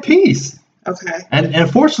right, then peace. Okay. And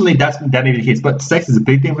unfortunately, that may be the case. But sex is a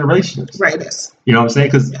big thing for relationships. Right. It is. You know what I'm saying?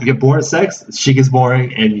 Because you get bored of sex, shit gets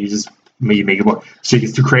boring, and you make it boring. Shit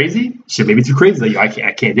gets too crazy. Shit may be too crazy. Like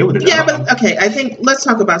I can't deal with it. Yeah, but okay. I think let's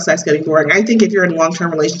talk about sex getting boring. I think if you're in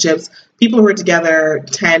long-term relationships, people who are together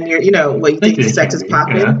 10 years, you think the sex is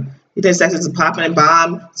popping. Yeah. You think sex is popping and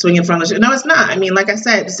bomb, swinging from the shit. No, it's not. I mean, like I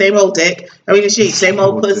said, the same old dick. I mean, same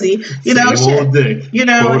old pussy. Same old dick.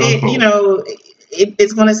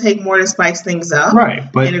 It's going to take more to spice things up. Right,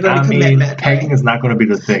 but and you're going to commitment. Pegging is not going to be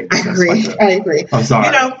the thing. I agree. I'm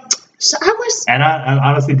sorry. So I wish. And I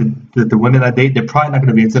honestly, the women I date, they're probably not going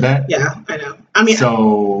to be into that. Yeah, I know. I mean,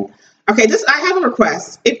 so. Okay, I have a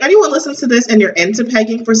request. If anyone listens to this and you're into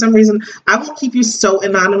pegging for some reason, I will keep you so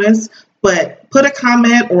anonymous, but put a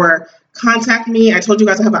comment or contact me. I told you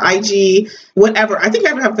guys I have an IG, whatever. I think I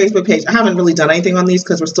even have a Facebook page. I haven't really done anything on these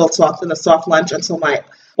because we're still in a soft launch until my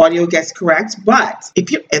audio gets correct. But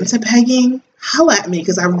if you're into pegging, holla at me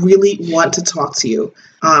because I really want to talk to you.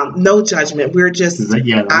 No judgment. We're just,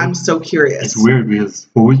 I'm so curious. It's weird because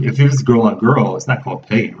if it's girl on girl, it's not called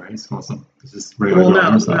pegging, right? It's called it's just regular girl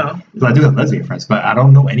on girl. No. I do have lesbian friends, but I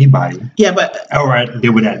don't know anybody. Yeah, but. Or they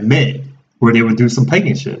would admit where they would do some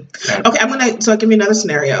pegging shit. Okay, so I'll give you another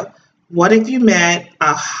scenario. What if you met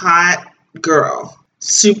a hot girl,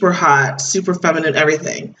 super hot, super feminine,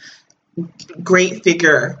 everything, great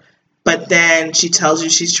figure, but then she tells you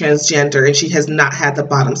she's transgender and she has not had the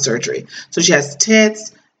bottom surgery. So she has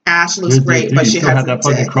tits, ass looks great, but she has that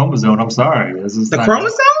fucking chromosome. I'm sorry. The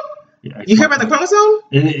chromosome? Yeah. You care about the chromosome?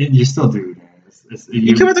 You still do.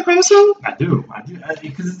 You care about the chromosome? I do.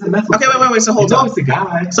 Because it's a mental. Okay, wait. So hold on. It's a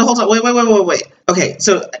guy. So hold on. Wait. Okay,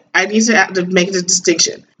 so I need to make a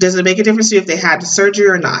distinction. Does it make a difference to you if they had surgery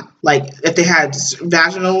or not? Like if they had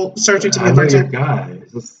vaginal surgery to be a virgin? Guy.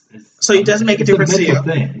 So it doesn't make a difference to you.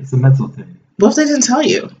 It's a mental thing. What if they didn't tell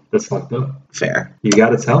you? That's fucked up. Fair. You got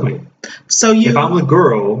to tell me. So if I'm a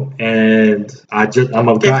girl and I'm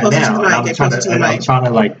a guy now, and I'm trying to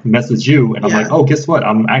like mess with you, and I'm like, oh, guess what?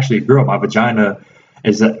 I'm actually a girl. My vagina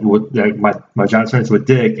is my vagina turns into a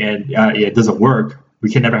dick, and it doesn't work. We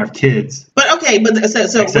can never have kids. But so wait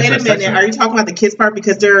a minute. Are you talking about the kids part?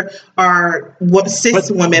 Because there are cis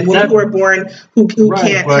women who are born who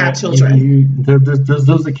can't have children. There's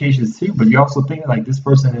those occasions too. But you're also thinking like this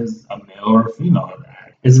person is a male or a female.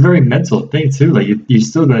 It's a very mental thing too. Like you're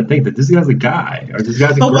still gonna think that this guy's a guy or this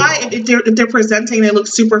guy's a girl. But why if they're presenting, they look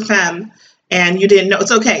super femme, and you didn't know?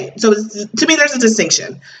 It's okay. So to me, there's a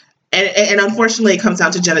distinction. And unfortunately, it comes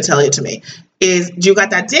down to genitalia to me. Do you got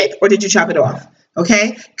that dick or did you chop it off?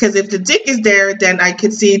 Okay? Because if the dick is there, then I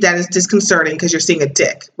could see that it's disconcerting because you're seeing a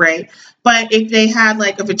dick, right? But if they had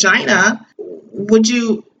like a vagina, would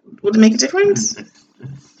it make a difference?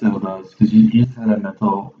 still does, because you just have that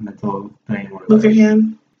mental thing where Move your like,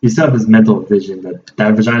 hand. you still have this mental vision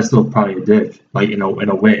that vagina is still probably a dick, like in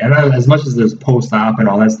a way. And as much as there's post-op and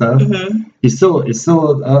all that stuff, Mm-hmm. it's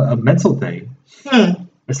still a mental thing.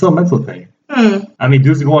 It's still a mental thing. I mean,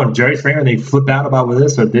 dudes go on Jerry Springer and they flip out about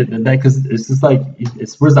this or that because it's just like,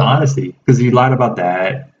 where's the honesty? Because he lied about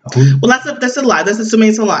that. Well, that's a lie. That's assuming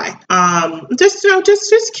it's a lie.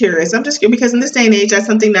 Just curious. I'm just curious because in this day and age, that's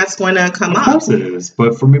something that's going to come up. Of course it is,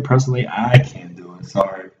 but for me personally, I can't do it.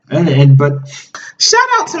 Sorry. But shout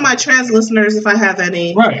out to my trans listeners if I have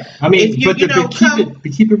any. Right. I mean, but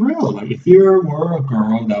keep it real. Like if you were a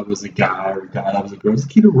girl that was a guy or a guy that was a girl, just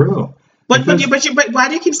keep it real. But why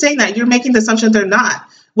do you keep saying that? You're making the assumption they're not.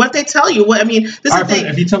 What if they tell you? What I mean, this is the thing.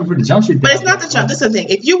 If you tell me for the jump street, but it's not the jump. This is the thing.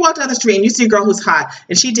 If you walk down the street and you see a girl who's hot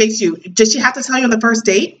and she dates you, does she have to tell you on the first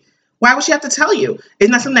date? Why would she have to tell you? It's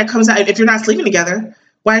not something that comes out if you're not sleeping together.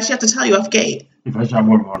 Why does she have to tell you off gate? If I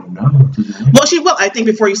wouldn't want to know. Well, she will. I think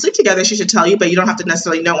before you sleep together, she should tell you, but you don't have to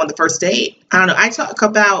necessarily know on the first date. I don't know. I talk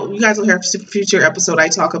about, you guys will hear a future episode, I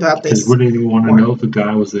talk about this. Wouldn't you want to know if a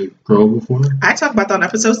guy was a girl before? I talk about that on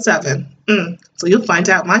episode 7. So you'll find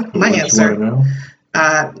out my answer. You want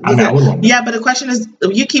to know? Yeah, but the question is,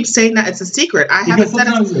 you keep saying that it's a secret. I haven't said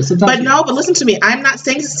it. But listen to me. I'm not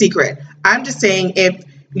saying it's a secret. I'm just saying if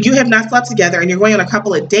you have not slept together and you're going on a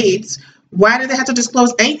couple of dates, why do they have to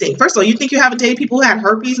disclose anything? First of all, you think you haven't dated people who had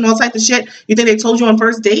herpes and all types of shit? You think they told you on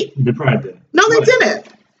first date? They probably did. No, they didn't.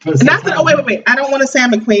 Wait. I don't want to say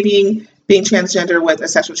I'm equating being transgender with a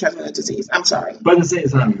sexual transmitted disease. I'm sorry. But at the same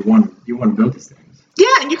time, you want to know these things. Yeah,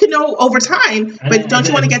 and you can know over time, but don't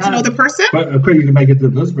you want to get to know the person? But of course, you might get to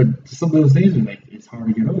those, but some of those things it's hard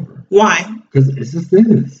to get over. Why? Because it's just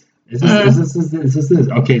this. It's just this.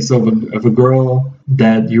 Okay, so if a girl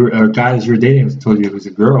that a guy that you're dating told you it was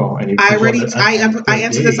a girl, and I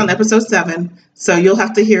answered this on episode 7, so you'll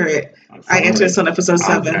have to hear it. I answered this on episode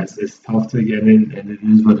 7. It's tough to get in, and it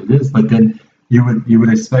is what it is. But then you would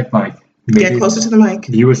expect like maybe, get closer to the mic.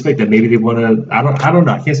 You would expect that maybe they want to. I don't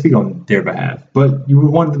know. I can't speak on their behalf, but you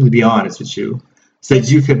would want them to be honest with you, so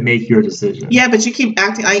that you can make your decision. Yeah, but you keep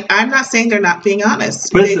acting. I'm not saying they're not being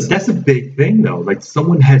honest. But that's a big thing, though. Like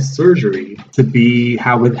someone has surgery to be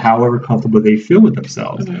however comfortable they feel with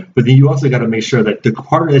themselves. Mm-hmm. But then you also got to make sure that the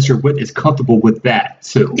partner that you're with is comfortable with that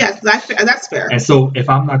too. Yes, that's fair. And so if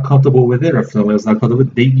I'm not comfortable with it, or if someone else is not comfortable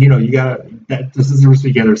with it, you gotta. This is the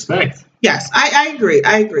respect you gotta respect. Yes, I agree.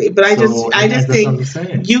 But I just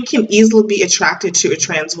think you can easily be attracted to a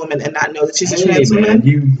trans woman and not know that she's a trans woman.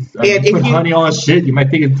 You put honey on shit, you might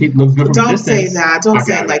think it looks good from a distance. Don't say that. Don't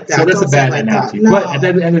say it like that. So that's a bad analogy. No. But at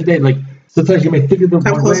the end of the day, like sometimes you may think of it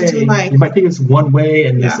one way. You might think it's one way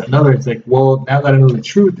and it's another. It's like, well, now that I know the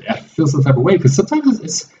truth, I feel some type of way. Because sometimes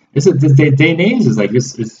it's a day and age is like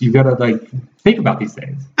it's you gotta like think about these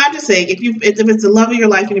things. I'm just saying, if it's the love of your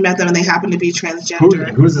life and you met them and they happen to be transgender,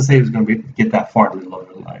 who's to say it's going to get that far to the love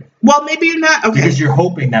of your life? Well, maybe you're not. Okay, because you're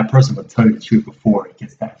hoping that person will tell you the truth before it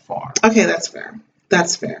gets that far. Okay, that's fair.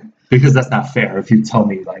 Because that's not fair. If you tell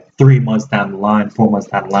me like 3 months down the line, 4 months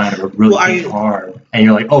down the line, it really hard, and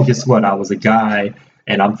you're like, oh, guess what? I was a guy.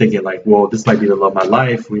 And I'm thinking like, well, this might be the love of my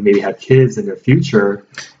life. We maybe have kids in the future.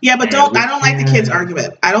 Yeah, but I don't like the kids'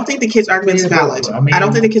 argument. I don't think the kids' argument is valid. I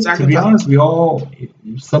don't think the kids' argument is valid. To be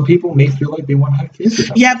honest, some people may feel like they want to have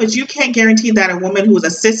kids. Yeah, but you can't guarantee that a woman who is a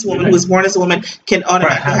cis woman who was born as a woman can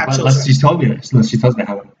automatically have children. She tells me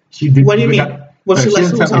how she did. What do you mean?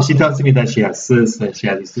 She tells me that she has cis and she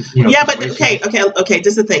has Yeah, but okay. This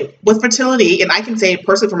is the thing with fertility, and I can say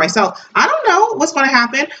personally for myself, I don't know what's going to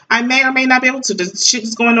happen. I may or may not be able to. This shit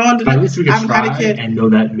is going on. But at least we can try and know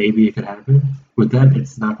that maybe it could happen. With them,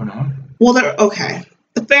 it's not going to happen. Well, they're okay.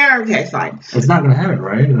 Fair, okay, fine. It's not going to happen,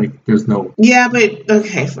 right? Like, there's no. Yeah, but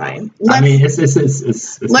okay, fine.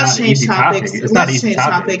 It's let's change topics. Let's change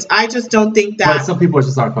topics. I just don't think that. But some people are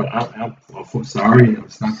just like, I'm sorry,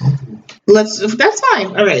 it's not comfortable. That's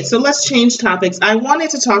fine. All right, so let's change topics. I wanted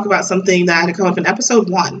to talk about something that had come up in episode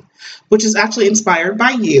 1, which is actually inspired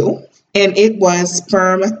by you. And it was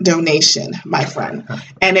sperm donation, my friend.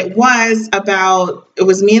 And it was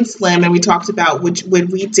me and Slim, and we talked about would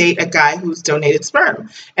we date a guy who's donated sperm.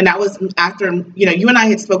 And that was after, you and I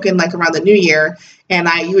had spoken like around the new year, and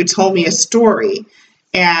you had told me a story.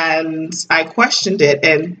 And I questioned it,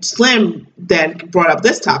 and Slim then brought up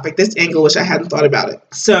this topic, this angle, which I hadn't thought about it.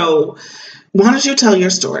 So why don't you tell your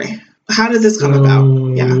story? How did this come about?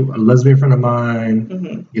 Yeah. A lesbian friend of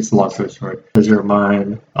mine, it's a long story short, lesbian of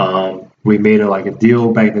mine, we made a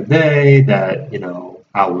deal back in the day that,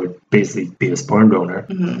 I would basically be a sperm donor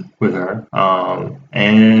with her.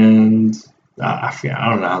 And I forget. I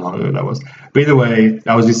don't know how long ago that was. But either way,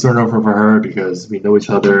 I was just starting over for her because we know each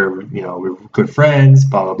other. You know, we're good friends.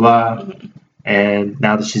 Blah blah blah. Mm-hmm. And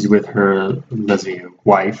now that she's with her lesbian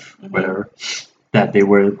wife, whatever, that they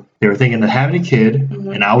were thinking of having a kid,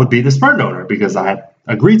 and I would be the sperm donor because I had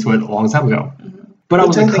agreed to it a long time ago. But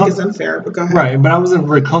Which I think is unfair. But go ahead. Right, but I wasn't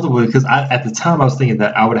very comfortable because at the time I was thinking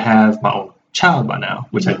that I would have my own child by now,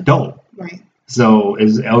 which I don't. Right. So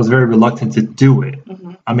I was very reluctant to do it.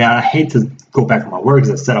 I mean, I hate to go back on my word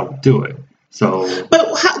because I said I would do it. So, but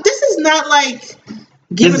this is not like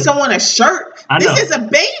giving someone a shirt. I know. This is a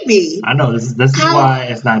baby. I know this is why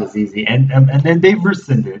it's not as easy. And then they've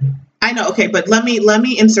rescinded. I know. Okay, but let me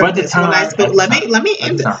insert this. When I spoke, let me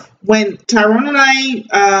end when Tyrone and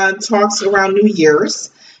I talked around New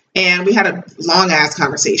Year's, and we had a long ass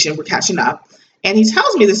conversation. We're catching up, and he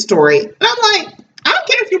tells me this story, and I'm like, I don't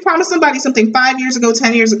care if you promised somebody something 5 years ago,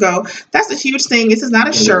 10 years ago. That's a huge thing. This is not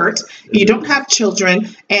a shirt. You don't have children,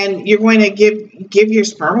 and you're going to give your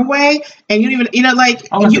sperm away, and you don't even, like,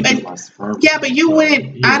 yeah, but you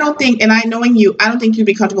wouldn't. Yeah. I don't think, and I knowing you, I don't think you'd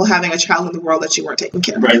be comfortable having a child in the world that you weren't taking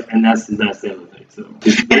care of. Right, and that's the other thing. So,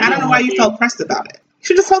 and I don't know why you felt pressed about it. You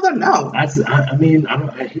should just tell them no. I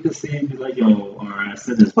hate to say like, yo, or I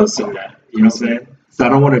said this, but so that. You know what I'm saying? So I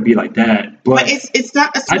don't want to be like that, but it's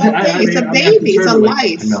not a small thing. It's a baby. It's a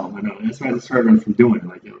life. I know. That's why I just heard her from doing it.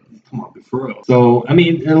 Like, yo, come on, be for real. So I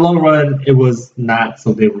mean, in the long run, it was not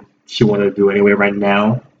something she wanted to do anyway right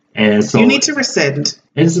now, and so you need to rescind.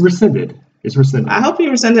 It's rescinded. It's rescinded. I hope you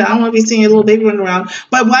rescind it. I don't want to be seeing a little baby running around.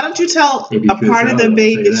 But why don't you tell a part of the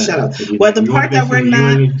baby? Shut up. Well, the part that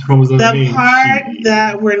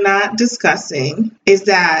we're not discussing is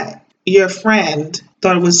that your friend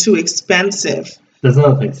thought it was too expensive. There's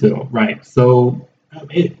another thing too, right? So,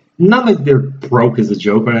 not like they're broke as a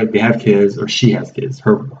joke, right? They have kids, or she has kids.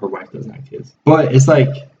 Her wife doesn't have kids. But it's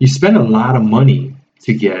like you spend a lot of money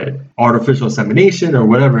to get artificial insemination or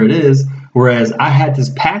whatever it is, whereas I had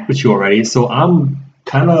this pack with you already, so I'm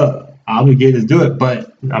kind of obligated to do it.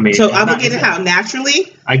 But I mean, so obligated how?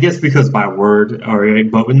 Naturally? I guess because by word, or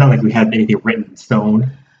but not like we had anything written in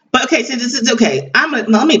stone. But okay, so this is okay.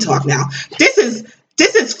 Let me talk now. This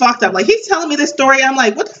is fucked up. Like, he's telling me this story. I'm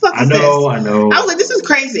like, what the fuck is this? I know. I was like, this is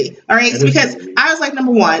crazy. All right. It's because crazy. I was like,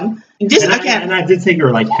 number one, and I did take her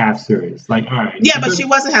like half serious. Like, all right. Yeah, but she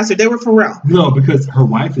wasn't half serious. They were for real. No, because her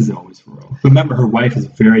wife isn't always for real. Remember, her wife is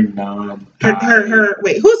very wait, who's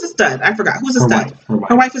the stud? I forgot. Who's the stud?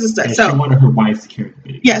 Her wife is a stud. And so she wanted her wife to carry the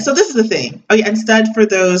baby. Yeah, so this is the thing. Oh yeah, and stud for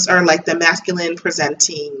those are like the masculine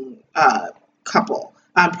presenting couple.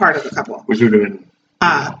 Part of the couple. Which would have been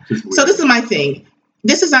so this is my thing.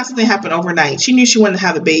 This is not something that happened overnight. She knew she wanted to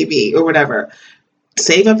have a baby or whatever.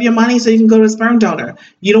 Save up your money so you can go to a sperm donor.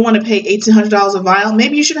 You don't want to pay $1,800 a vial.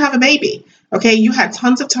 Maybe you should have a baby. Okay, you had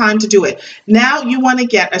tons of time to do it. Now you want to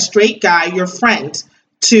get a straight guy, your friend,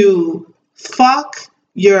 to fuck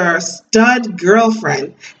your stud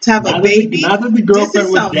girlfriend to have a baby. Not that the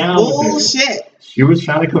girlfriend was down with it. Bullshit. She was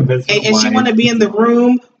trying to convince her and she want to be in the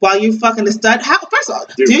room while you fucking the stud. How? First of all,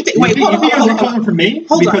 dude, do you think? Wait, hold on. Coming for me?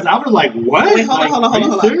 Because I was like, what? Wait, hold on.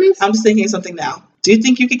 I'm just thinking something now. Do you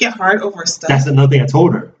think you could get hard over a stud? That's another thing I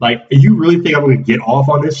told her. Like, you really think I'm gonna get off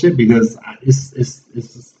on this shit? Because it's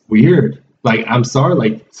just weird. Like, I'm sorry.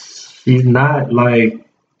 Like, she's not like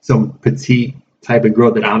some petite type of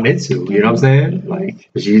girl that I'm into. You know what I'm saying? Like,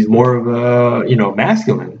 she's more of a,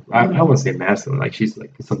 masculine. I don't want to say masculine. Like, she's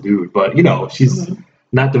like some dude, but she's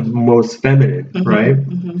not the most feminine, right?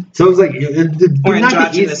 So it was like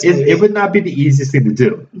it would not be the easiest thing to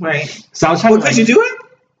do, right? So I was trying. Could you do it?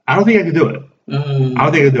 I don't think I could do it. I don't think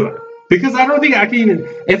I could do it because I don't think I can even.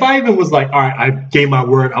 If I even was like, all right, I gave my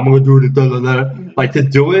word, I'm gonna do it. Like, to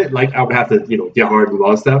do it, like, I would have to, get hard and do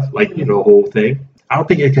all that stuff, like, the whole thing. I don't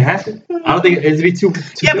think it could happen. I don't think it'd be too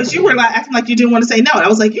yeah, but you were like acting like you didn't want to say no. I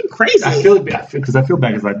was like, you're crazy. I feel bad because I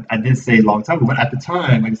did say a long time ago, but at the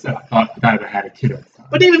time, like I said, I thought that I had a kid at the time.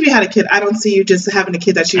 But even if you had a kid, I don't see you just having a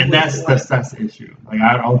kid that you. And that's the issue. Like,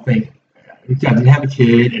 I don't think. I didn't have a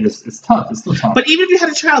kid, and it's tough. It's still tough. But even if you had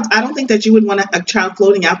a child, I don't think that you would want a child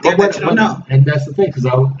floating out there that you don't know. And that's the thing, because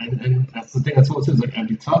and that's the thing I told her, like, I'd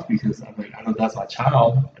be tough because I'm like, I know that's my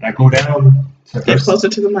child, and I go down to her. Get closer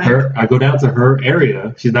to the mic. I go down to her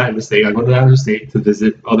area. She's not in the state. I go down to the state to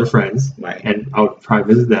visit other friends, right? And I'll try and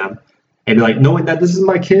visit them. And be like, knowing that this is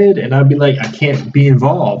my kid, and I'd be like, I can't be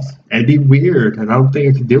involved. And it'd be weird, and I don't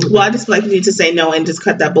think I can deal with it. Well, I just feel like you need to say no and just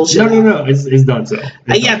cut that bullshit out. No, it's done so.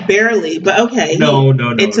 Yeah, done. Barely, but okay. No.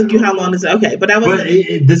 It took you how long is it? Okay, but I was. But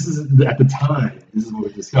this is, at the time, this is what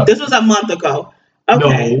we discussed. This was a month ago.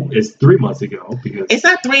 Okay. No, it's 3 months ago. Because it's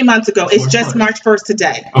not 3 months ago. It's just March 1st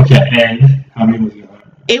today. Okay, and how many months ago?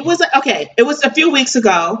 It was okay. It was a few weeks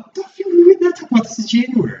ago. We're not talking about this in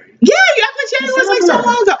January. Yeah, you act like January was like so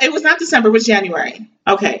long ago. It was not December, it was January.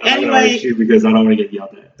 Okay. Anyway, because I don't want to get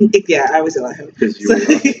yelled at. Yeah, I was yelling at him. Because you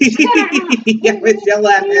yeah, I was yelling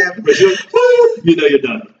at him. But you know you're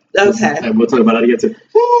done. Okay. And we'll talk about that again too.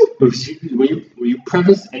 When you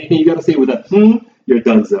preface anything you gotta say with a you're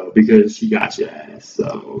done so because she got your ass.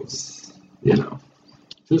 So you know.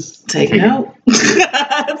 Just take note.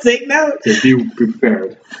 Take note. Just be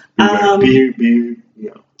prepared. Be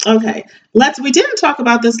Okay. We didn't talk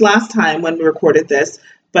about this last time when we recorded this,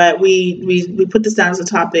 but we put this down as a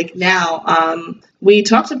topic now. We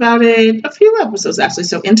talked about it a few episodes actually.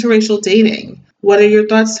 So interracial dating. What are your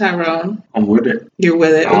thoughts, Tyrone? I'm with it. You're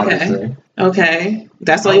with it. Okay. Honestly. Okay.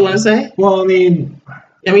 That's all you want to say? Well, I mean,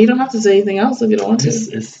 you don't have to say anything else if you don't want to.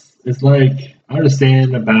 It's like I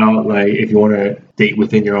understand about like if you want to date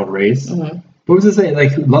within your own race. Mm-hmm. But what's it say?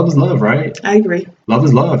 Like love is love, right? I agree. Love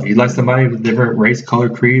is love. You like somebody with different race, color,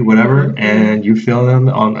 creed, whatever, and you feel them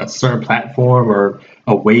on a certain platform or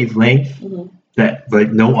a wavelength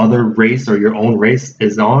but no other race or your own race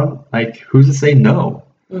is on. Like who's to say no?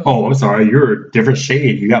 Oh, I'm sorry, you're a different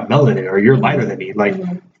shade. You got melanin or you're lighter than me. Like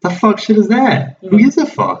the fuck shit is that? Who gives a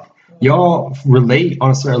fuck? Y'all relate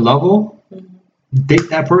on a certain level. Date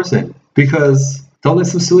that person because don't let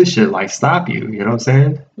some silly shit like stop you. You know what I'm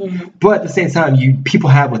saying? But at the same time, people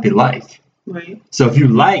have what they like. Right. So if you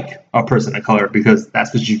like a person of color because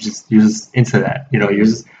that's what you're just into that. You know, you're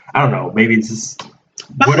just I don't know. Maybe it's just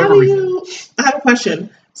whatever reason. I have a question.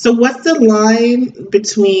 So what's the line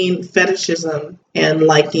between fetishism and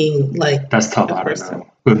liking that's tough. I don't know.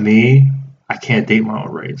 With me, I can't date my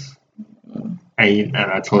own race. And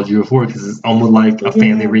I told you before because it's almost like a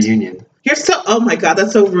family reunion. You're so. Oh my god,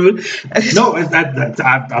 that's so rude. No,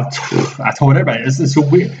 I told everybody. It's so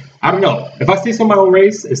weird. I don't know. If I see someone my own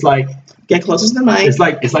race, it's like get closer to the mic. It's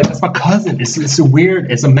like that's my cousin. It's a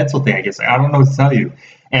weird. It's a mental thing. I guess I don't know what to tell you.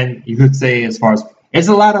 And you could say as far as it's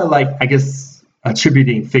a lot of like I guess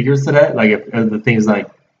attributing figures to that. Like if the things like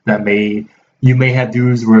that you may have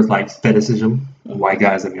dudes where it's like fetishism. White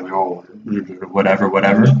guys that be like whatever.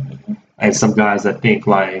 And some guys that think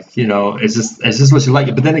like, you know, it's just what you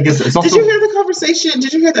like. But then I guess it's also. Did you hear the conversation?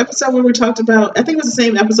 Did you hear the episode where we talked about? I think it was the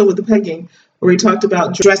same episode with the pegging, where we talked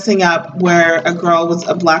about dressing up, where a girl was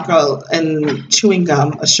a black girl and chewing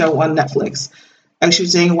gum, a show on Netflix. And she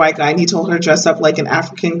was dating a white guy, and he told her to dress up like an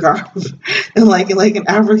African garb and like an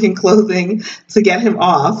African clothing to get him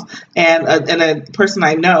off. And a person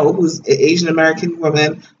I know who's an Asian American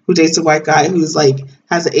woman who dates a white guy who's like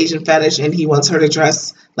has an Asian fetish, and he wants her to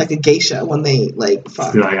dress like a geisha when they like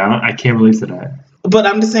fuck. Like, I can't relate to that. But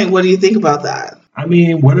I'm just saying, what do you think about that? I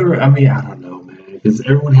mean, whatever. I mean, I don't know, man. Because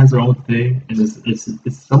everyone has their own thing, and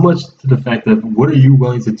it's so much to the fact of what are you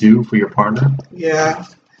willing to do for your partner? Yeah.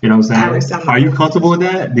 You know what I'm saying? Are you comfortable with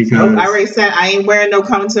that? Because I already said I ain't wearing no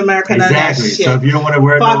Coming to America. Exactly. That shit. So if you don't want to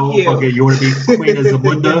wear you want to be Queen of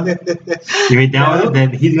Zamunda, you ain't down with it,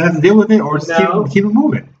 then he's gonna have to deal with it or just keep it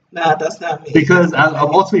moving. Nah, that's not me. Because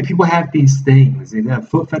ultimately, people have these things. They have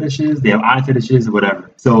foot fetishes, they have eye fetishes, or whatever.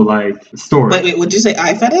 So like story. Wait, would you say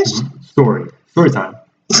eye fetish? Story time.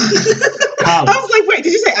 College. I was like, wait,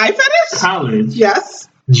 did you say eye fetish? College. Yes.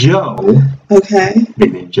 Joe. Okay.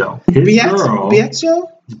 Big name Joe. His girl. BX Joe?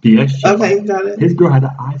 BX Joe. Okay, got it. His girl had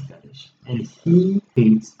an eye fetish, and he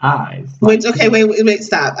hates eyes. Wait,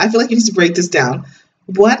 stop. I feel like you need to break this down.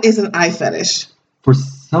 What is an eye fetish? For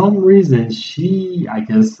some reason, she, I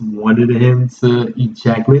guess, wanted him to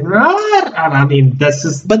ejaculate her eye. I mean, that's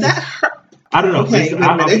just... But that hurt. I don't know. Okay,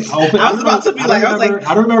 I was about to be like,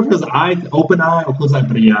 I don't remember if it was open eye or closed eye,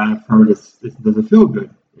 but yeah, I've heard it doesn't feel good.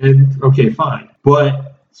 And okay, fine.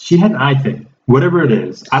 But she had an eye thing. Whatever it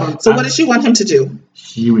is. What did she want him to do?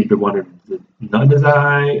 She either wanted to nut in his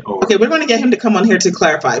eye or... Okay, we're going to get him to come on here to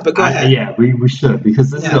clarify, but go ahead. Yeah, we should,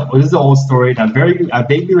 because this is an old story. And I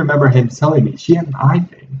vaguely remember him telling me she had an eye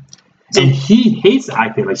thing. And he hates the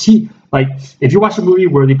eye thing. Like, if you watch a movie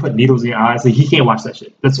where they put needles in your eyes, like, he can't watch that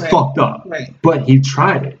shit. That's fucked up. Right. But he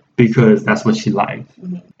tried it because that's what she liked.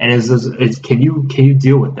 Mm-hmm. And it's can you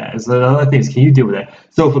deal with that? It's another thing is, can you deal with that?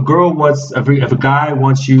 So if a guy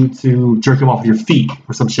wants you to jerk him off with your feet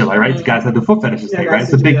or some shit, like, right? The guys have the foot fetishes thing, right?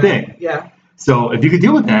 It's a big thing. Yeah. So if you could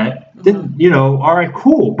deal with that, then, all right,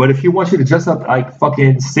 cool. But if he wants you to dress up like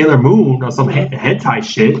fucking Sailor Moon or some hentai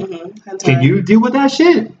shit, can you deal with that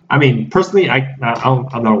shit? I mean, personally, I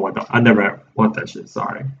never want that shit.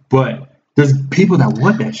 Sorry, but there's people that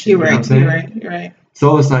want that shit. You're right.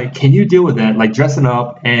 So it's like, can you deal with that? Like dressing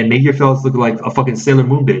up and make your fellas look like a fucking Sailor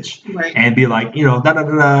Moon bitch, and be like,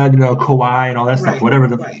 kawaii and all that stuff, whatever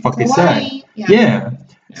the fuck they said. Yeah.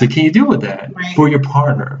 So can you deal with that for your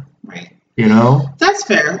partner? Right. You know? That's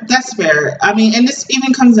fair. That's fair. I mean, and this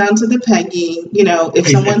even comes down to the pegging. You know, if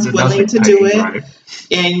someone's willing to do it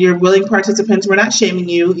and you're willing participants, we're not shaming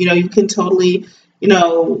you. You know, you can totally, you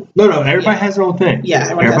know. No, everybody has their own thing. Yeah,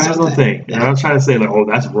 everybody has their own thing. Yeah. And I'm not trying to say, like, oh,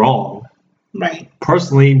 that's wrong. Right.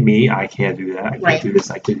 Personally, me, I can't do that. I can't do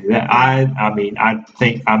this. I can't do that. I mean, I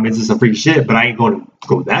think I'm into some freaky shit, but I ain't going to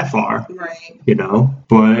go that far. Right. You know?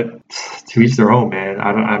 But to each their own, man.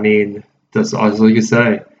 I mean, that's all you can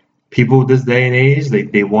say. People this day and age,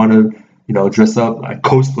 they want to, you know, dress up like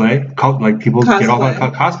cosplay, like people get off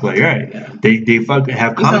on cosplay, right? Yeah. They fucking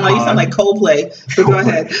have Comic-Con. You sound like Coldplay. So go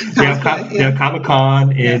ahead. They have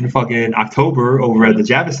Comic-Con in fucking October over at the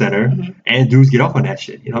Javits Center, and dudes get off on that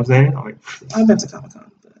shit. You know what I'm saying? Like, I've been to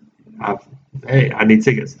Comic-Con. Hey, I need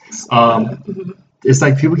tickets. It's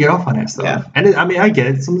like people get off on that stuff, and I mean, I get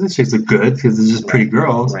it. Some of the chicks are good because they're just pretty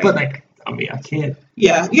girls, but like, I mean, I can't.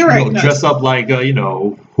 Yeah, you're right. Dress up like you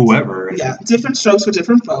know, whoever. Yeah, different strokes for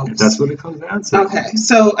different folks. That's what it comes down to. Okay,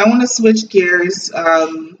 so I want to switch gears,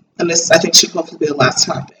 and this I think should hopefully be the last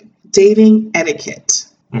topic: dating etiquette.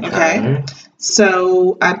 Okay.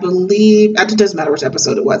 So I believe it doesn't matter which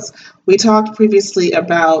episode it was. We talked previously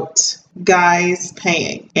about guys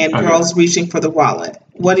paying and girls reaching for the wallet.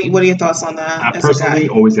 What are your thoughts on that? I personally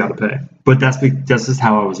always got to pay, but that's just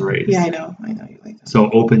how I was raised. Yeah, I know you like that.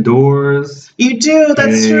 So open doors. You do.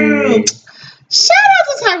 That's true. Shout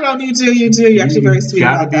out to Tyrone. You do. You're actually very sweet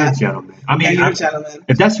about that. You gotta be a gentleman. I mean, you're a gentleman.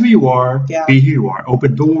 If that's who you are, be who you are.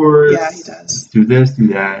 Open doors. Yeah, he does. Do this, do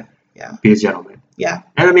that. Yeah. Be a gentleman. Yeah.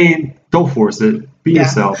 And I mean, don't force it. Be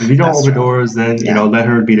yourself. If you don't open doors, then you know, let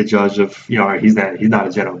her be the judge of, you know, he's not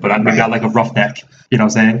a gentleman, but I got like a rough neck. You know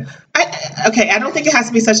what I'm saying? I don't think it has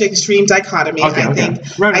to be such an extreme dichotomy.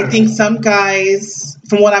 I think some guys,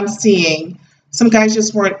 from what I'm seeing, some guys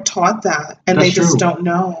just weren't taught that, and they just don't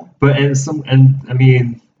know. But some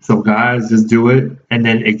guys just do it, and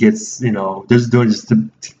then it gets, you know, they're just doing it just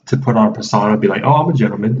to put on a persona, be like, oh, I'm a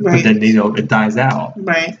gentleman, but then, you know, it dies out.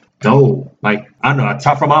 Right. No, like, I don't know, I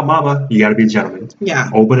taught from my mama, you got to be a gentleman.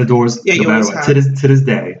 Yeah. Open the doors, no matter what, to this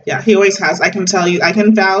day. Yeah, he always has. I can tell you, I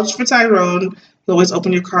can vouch for Tyrone. He'll always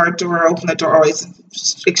open your car door, open the door, always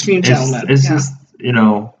extreme gentleman. It's just, you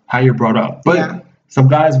know, how you're brought up. But some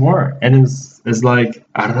guys weren't. And it's like,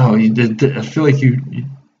 I don't know, I feel like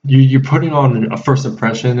you're putting on a first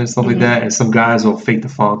impression and stuff like that, and some guys will fake the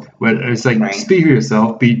funk. But it's like, just be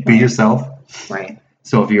yourself, be yourself. Right.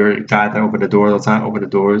 So if you're a guy that opened the door all the time, open the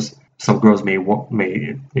doors. Some girls may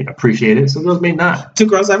appreciate it. Some girls may not. Do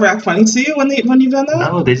girls ever act funny to you when you've done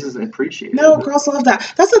that? No, they just appreciate it. No, girls love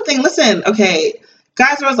that. That's the thing. Listen, okay,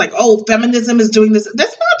 guys are always like, oh, feminism is doing this.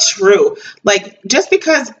 That's not true. Like, just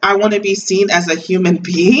because I want to be seen as a human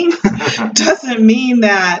being doesn't mean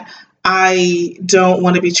that I don't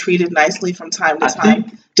want to be treated nicely from time to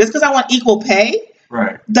time. Just because I want equal pay.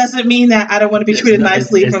 Right. Doesn't mean that I don't want to be treated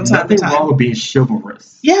nicely from time to time. There's nothing wrong with being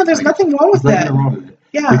chivalrous. Yeah, there's nothing wrong with that. Nothing wrong with it.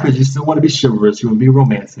 Yeah. Because you still want to be chivalrous. You want to be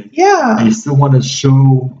romantic. Yeah. And you still want to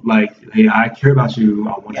show, like, hey, I care about you.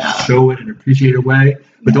 I want to show it in an appreciative way.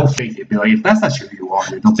 But don't fake it. Be like, if that's not who you are,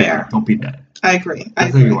 then don't be that. I agree.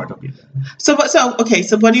 That's who you are. Don't be that. So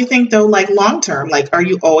what do you think, though, like, long-term? Like, are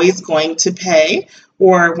you always going to pay?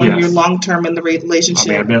 Or when you're long-term in the relationship?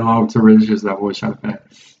 I mean, I've been in long-term relationships that I've always tried to pay.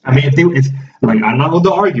 I mean, it's like, I'm not going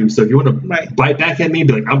to argue. So if you want to bite back at me and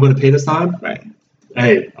be like, I'm going to pay this time. Right.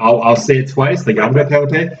 Hey, I'll say it twice. Like, I'm going to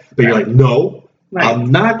pay. But you're like, no. Right. I'm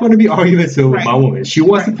not going to be arguing with my woman. She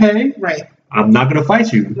wants to pay. Right. I'm not going to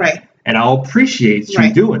fight you. Right. And I'll appreciate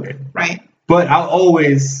you doing it. Right. But I'll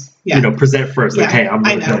always, present first. Like, hey, I'm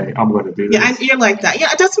going to pay. I'm going to do this. Yeah, you're like that.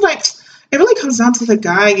 Yeah, that's what it really comes down to the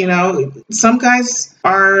guy, you know. Some guys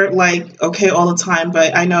are like, okay, all the time,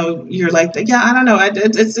 but I know you're like that. Yeah, I don't know.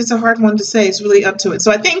 It's a hard one to say. It's really up to it. So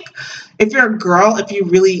I think if you're a girl, if you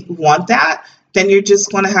really want that, then you're just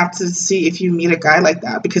going to have to see if you meet a guy like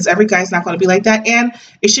that, because every guy's not going to be like that. And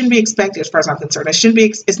it shouldn't be expected as far as I'm concerned.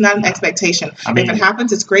 It's not an expectation. I mean, if it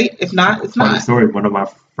happens, it's great. If not, it's not. Story. One of my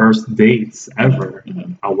first dates ever,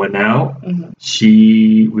 I went out.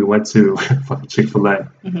 We went to fucking Chick-fil-A,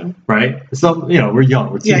 right? So, you know, we're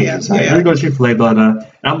young. We're teenagers. Right? We go to Chick-fil-A, blah, blah. And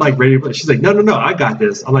I'm like, ready to, she's like, no, I got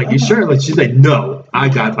this. I'm like, you sure? Like, she's like, no, I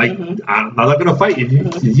got, like, I'm not going to fight you.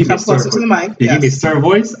 You give me a stern voice. You give me a stern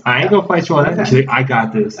voice, I ain't going to fight you on that. She's like, I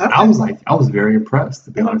got this. Okay. I was very impressed,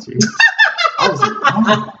 to be honest with you. I was like,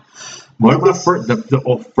 oh. One of my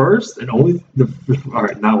first and only the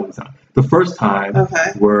first time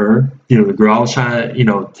where, you know, the girl I was trying to, you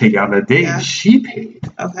know, take out on a date, she paid.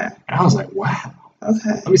 Okay. And I was like, wow.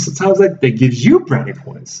 Okay. I mean, sometimes that gives you brownie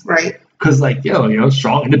points. Right. because like,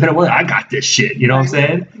 strong, independent woman, I got this shit. You know what I'm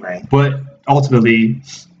saying? Right. But ultimately,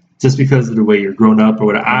 just because of the way you're grown up or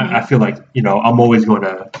whatever, I feel like, I'm always going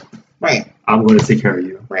to, I'm going to take care of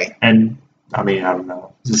you. Right. And I mean, I don't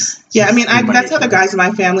know. That's how the guys in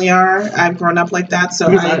my family are. I've grown up like that. So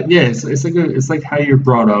it's like how you're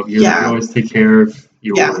brought up. You always take care of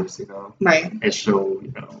yours, Right. And so,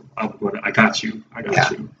 I got you.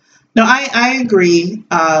 You. No, I agree.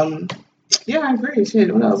 I agree.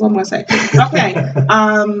 Shit, what else I'm gonna say? Okay.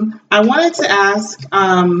 I wanted to ask,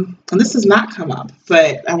 and this has not come up,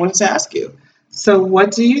 but I wanted to ask you. So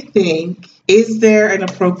what do you think, is there an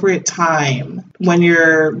appropriate time when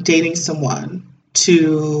you're dating someone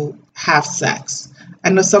to have sex? I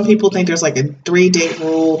know some people think there's like a 3-date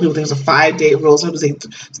rule. People think there's a 5-date rule. Some people think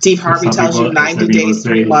Steve Harvey tells you 90 days,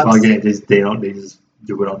 3 months. They just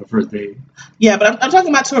do it on the first date. Yeah, but I'm talking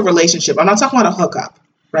about to a relationship. I'm not talking about a hookup,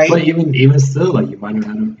 right? But even still, like you might have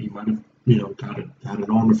got it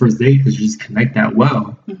on the first date because you just connect that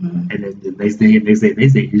well, and then the next day, you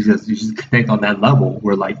just connect on that level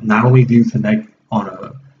where like not only do you connect on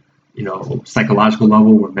a psychological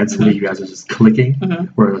level where mentally you guys are just clicking,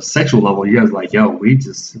 or a sexual level you guys are like, yo, we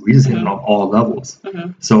just hit it on all levels.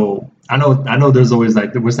 So I know there's always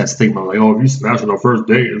like what's that stigma like, oh, if you smash on the first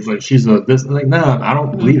date, it's like she's a this. I'm like, nah, I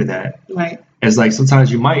don't believe in that. Right. It's like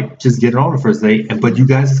sometimes you might just get it on the first date, but you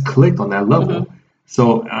guys just clicked on that level.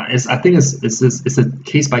 So I think it's a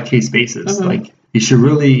case by case basis. Like you should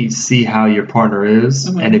really see how your partner is,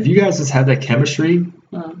 and if you guys just have that chemistry,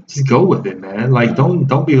 just go with it, man. Like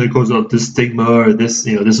don't be like, goes up this stigma or this,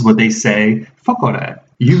 this is what they say. Fuck all that.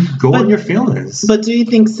 You go on your feelings. But do you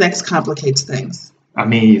think sex complicates things? I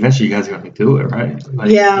mean, eventually you guys are gonna do it, right? Like,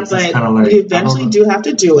 but you eventually do have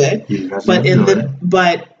to do it.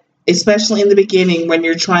 But especially in the beginning when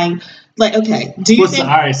you're trying, like, okay, do you think?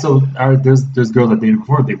 There's girls that dated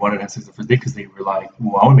before, they wanted to have sex the first day because they were like,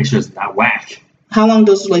 well, I want to make sure it's not whack. How long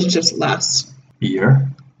do those relationships last? A year.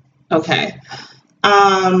 Okay.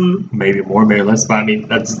 Maybe more, maybe less, but I mean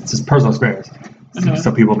that's just personal experience.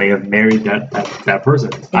 Some people may have married that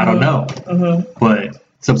person. I don't know. But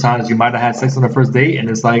sometimes you might have had sex on the first date and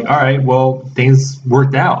it's like, all right, well, things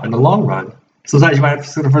worked out in the long run. Sometimes you might have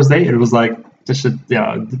sex on the first date and it was like,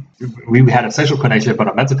 we had a sexual connection, but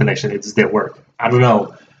a mental connection, it just didn't work. I don't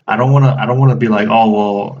know. I don't want to be like,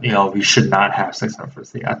 oh well, we should not have sex on the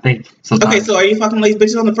first date. I think sometimes. Okay, so are you fucking these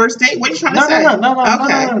bitches on the first date? What are you trying to say? No.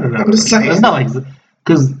 Okay, I'm just saying. It's not like,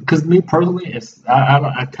 because me personally, it's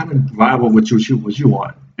I kind of vibe with what you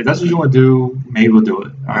want. If that's what you want to do, maybe we'll do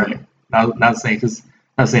it. All right. Not saying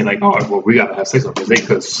like, oh well, we gotta have sex on the first date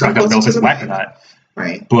because I gotta know if it's whack or not.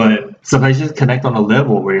 Right. But sometimes you just connect on a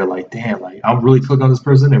level where you're like, damn, like I'm really clicking on this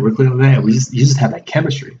person and we're clicking on that, and you just have that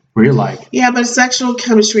chemistry where you're like, yeah, but sexual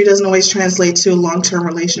chemistry doesn't always translate to a long-term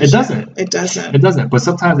relationship. It doesn't. But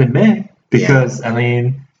sometimes it may, because I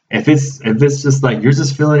mean, if it's just like you're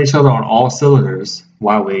just feeling each other on all cylinders,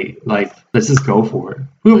 why wait? Like, let's just go for it.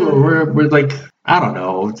 We're like, I don't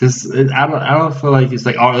know, I don't feel like it's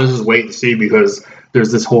like, oh, let's just wait and see because there's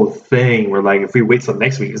this whole thing where like if we wait till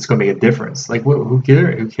next week, it's gonna make a difference. Like, who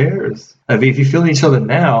cares? I mean, if you feel each other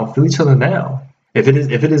now, feel each other now. If it is.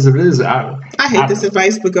 I hate this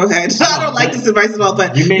advice, but go ahead. I don't like this advice at all,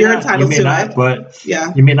 but you're entitled to it. But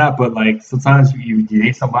yeah, you may not. But like sometimes you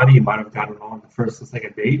date somebody, you might have gotten on the first or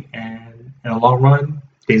second date, and in the long run,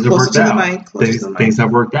 things have worked out. Things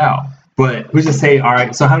have worked out. But we just say, all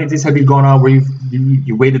right, so how many days have you gone on where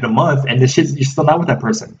you waited a month and you're still not with that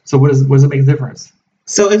person? So what does it make a difference?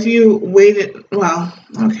 So if you waited, well,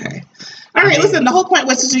 okay. All right, listen, the whole point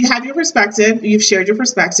was to have your perspective. You've shared your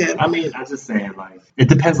perspective. I mean, I'm just saying, like, it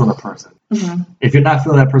depends on the person. If you're not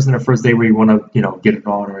feeling that person the first day where you want to, get it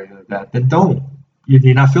on or anything like that, then don't.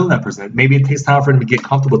 You're not feeling that person. Maybe it takes time for them to get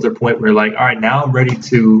comfortable to the point where, like, all right, now I'm ready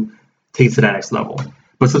to take it to that next level.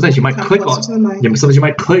 But sometimes you might click on, sometimes you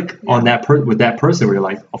might click on that with that person where you're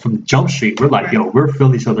like, from the jump street, we're like, yo, we're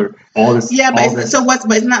feeling each other. All this. Yeah, but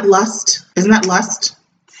isn't that lust? Isn't that lust?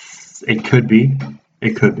 It could be.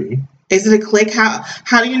 It could be. Is it a click?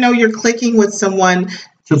 How do you know you're clicking with someone?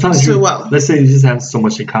 Sometimes let's say you just have so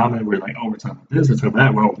much in common. We're like, oh, we're talking about this, we're talking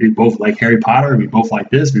about that. Well, we both like Harry Potter. We both like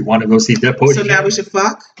this. We want to go see Dead Poetry. So now we should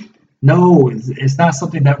fuck? No, it's not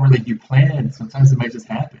something that we're like you plan. Sometimes it might just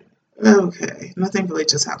happen. Okay, nothing really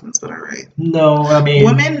just happens, but all right. No, I mean,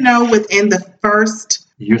 women know within the first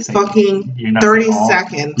fucking 30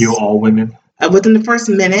 seconds. You all women. Within the first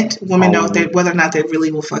minute, women know whether or not they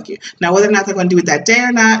really will fuck you. Now, whether or not they're going to do it that day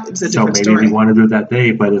or not, it's a different story. So maybe they want to do it that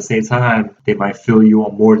day, but at the same time, they might feel you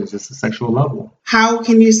on more than just a sexual level. How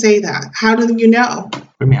can you say that? How do you know?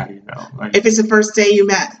 I mean, how do you know? Like, if it's the first day you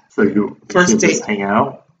met. So you first date, just hang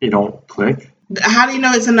out. it don't click. How do you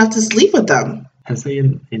know it's enough to sleep with them? I say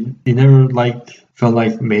you never like felt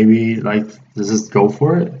like maybe like let's just go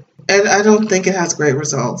for it. And I don't think it has great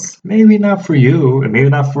results. Maybe not for you, and maybe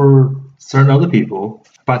not for certain other people.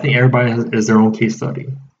 But I think everybody is their own case study.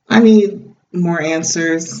 I need more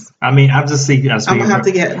answers. I mean, I'm just saying. I'm gonna have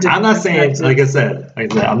to get. I'm not saying, like I said,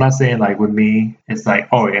 I'm not saying like with me, it's like,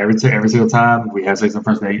 oh, every single time we had sex on the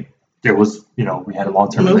first date, there was, we had a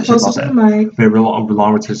long-term relationship about that. We had a long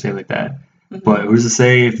relationship like that. Mm-hmm. But who's to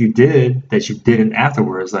say if you did that you didn't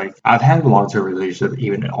afterwards? Like, I've had a long-term relationship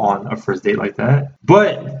even on a first date like that.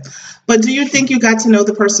 But do you think you got to know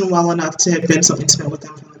the person well enough to have been so intimate with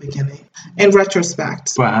them from the beginning? In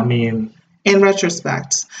retrospect. But I mean, in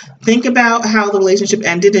retrospect, think about how the relationship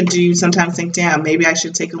ended, and do you sometimes think, damn, maybe I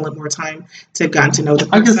should take a little more time to have gotten to know the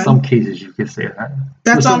person? I guess some cases you could say that.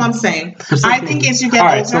 That's all I'm saying. I think as you get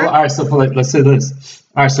older. All right, so let's say this.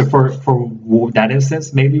 All right, so for that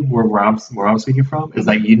instance, maybe where I'm speaking from is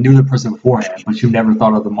like you knew the person beforehand, but you never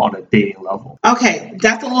thought of them on a dating level. Okay,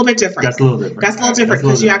 that's a little bit different. That's a little different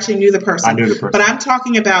because you actually knew the person. I knew the person. But I'm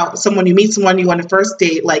talking about you meet someone you on a first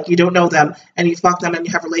date, like you don't know them, and you fuck them and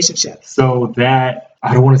you have relationships. So that,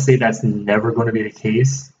 I don't want to say that's never going to be the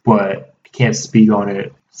case, but I can't speak on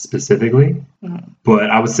it specifically. Mm-hmm. But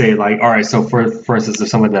I would say, like, all right, so for instance,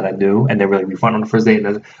 there's someone that I knew and they were like, we fun on the first date,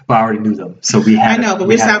 but I already knew them. So we had. I know, but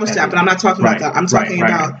we established that, but I'm not talking about that. I'm talking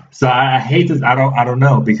about. So I hate this. I don't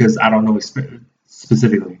know, because I don't know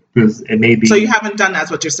specifically, because it may be. So you haven't done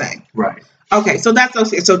that's what you're saying. Right. Okay, so that's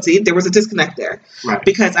okay. So see, there was a disconnect there. Right.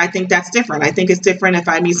 Because I think that's different. I think it's different if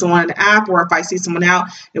I meet someone on the app or if I see someone out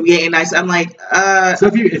and we ain't nice. I'm like,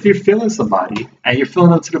 So if you're feeling somebody and you're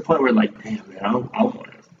feeling up to the point where like, damn man, I want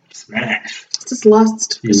to smash. It's just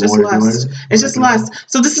lust. It's just lust. It's just lust.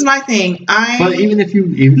 So this is my thing. But even if you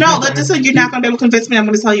you're not gonna be able to convince me. I'm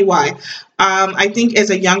gonna tell you why. I think as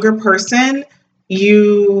a younger person,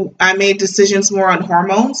 I made decisions more on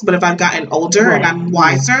hormones, but if I've gotten older and I'm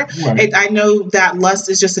wiser, I know that lust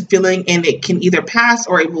is just a feeling and it can either pass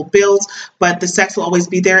or it will build, but the sex will always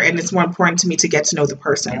be there, and it's more important to me to get to know the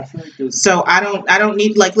person. So I don't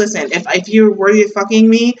need, like, listen, if you're worthy of fucking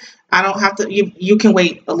me, I don't have to, you can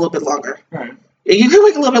wait a little bit longer. Right. You can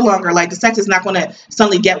wait a little bit longer. Like, the sex is not going to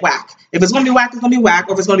suddenly get whack. If it's going to be whack, it's going to be whack.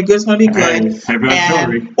 Or if it's going to be good, it's going to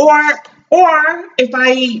be good. Or if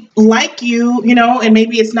I like you, and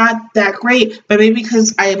maybe it's not that great, but maybe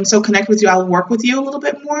because I am so connected with you, I'll work with you a little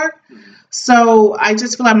bit more. So I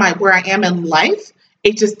just feel like where I am in life,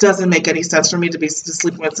 it just doesn't make any sense for me to be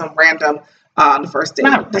sleeping with some random on the first date.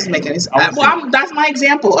 It doesn't make any sense. That's my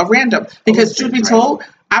example of random, because truth be told,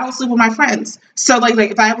 I don't sleep with my friends. So like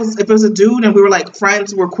if it was a dude and we were like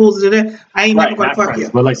friends, we're cool, I ain't never gonna fuck you.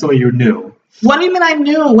 But like somebody you knew. What do you mean I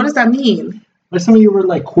knew? What does that mean? Like somebody you were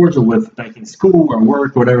like cordial with, like in school or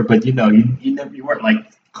work or whatever, but you weren't like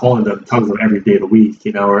calling them, talking to them every day of the week,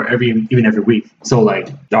 or even every week. So like,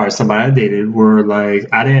 somebody I dated were like,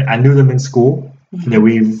 I knew them in school, and then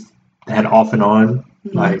we've had off and on,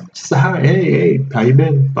 like just hi, hey, how you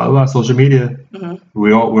been? Blah blah. Social media. Mm-hmm.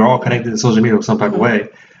 We're all connected to social media in some type of way.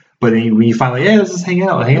 But then when you finally, let's just hang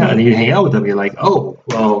out, and you hang out with them, you're like, oh,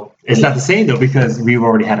 well, it's not the same though, because we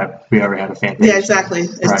already had a foundation. Yeah, exactly.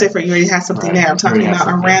 It's different. You already have something there. I'm talking about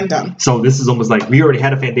a random. So this is almost like we already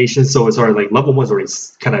had a foundation, so it's already like level one's already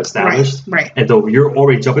kind of established. Right. And though you're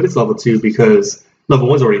already jumping to level 2 because level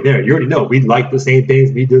one's already there. You already know we like the same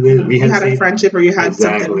things. We do this. Mm-hmm. You had a friendship, or you had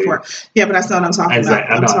something before. Yeah, but that's not what I'm talking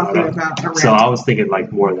about. I'm talking about a random. So I was thinking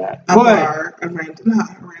like more of that. A random.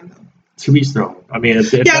 Not a random. To each their own. I mean,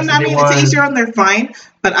 to each their own, they're fine.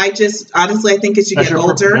 But I just, honestly, I think as you get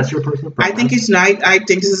older, that's your personal preference. I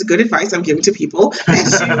think this is good advice I'm giving to people.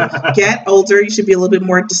 As you get older, you should be a little bit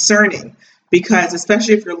more discerning, because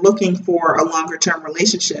especially if you're looking for a longer term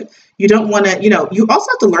relationship, you don't want to, you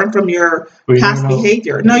also have to learn from your past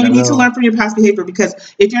behavior. No, you need to learn from your past behavior,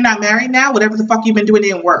 because if you're not married now, whatever the fuck you've been doing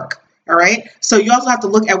didn't work. All right. So you also have to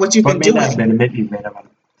look at what you've been doing. You may not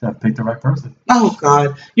have picked the right person. Oh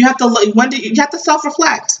God, you have to you have to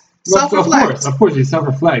self-reflect. Self-reflect. Of course, you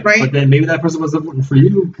self-reflect. Right. But then maybe that person wasn't for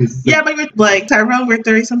you, because. Yeah, but you're like Tyrone. We're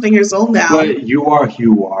 30-something years old now. But you are who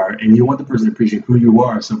you are, and you want the person to appreciate who you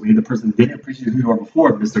are. So maybe the person didn't appreciate who you are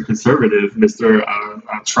before, Mr. Conservative, Mr.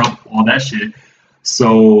 Trump, all that shit.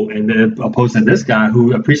 So, and then opposed to this guy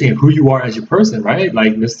who appreciates who you are as your person, right?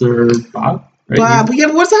 Like Mr. Bob. Right? Bob. Yeah,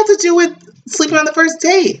 but what's that have to do with sleeping on the first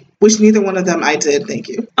date? Which neither one of them I did. Thank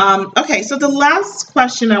you. Okay, so the last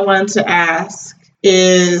question I wanted to ask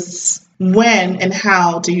is, When and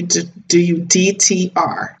how do you DTR? Do you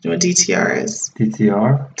know what DTR is?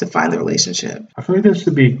 DTR? Define the relationship. I feel like there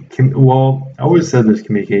should be, I always said there's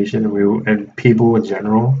communication, and people in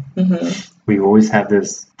general, we always have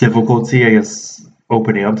this difficulty, I guess,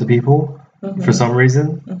 opening up to people for some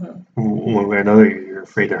reason. One way or another, you're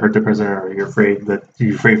afraid to hurt the person, or you're afraid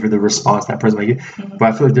for the response that person might get. But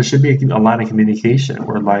I feel like there should be a line of communication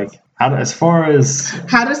where, like, how does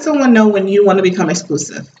someone know when you want to become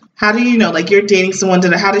exclusive? How do you know? Like, you're dating someone,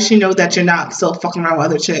 how does she know that you're not still fucking around with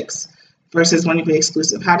other chicks versus when you be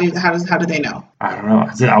exclusive? How do they know? I don't know.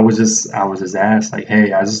 I was just asked, like,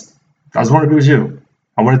 hey, I just want to be with you.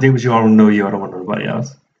 I want to date with you. I don't know you. I don't want nobody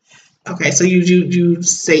else. Okay, so you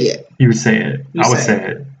say it. You would say it. I would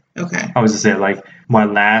say it. Okay. I was just saying, like, my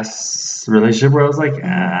last relationship where I was like,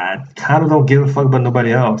 I kind of don't give a fuck about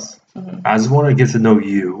nobody else. I just want to get to know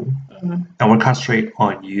you. I want to concentrate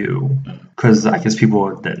on you. Because I guess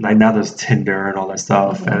people, like, now there's Tinder and all that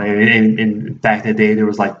stuff. And in back in the day, there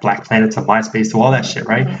was, like, Black Planet to MySpace to all that shit,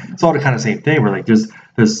 right? It's all the kind of same thing where, like,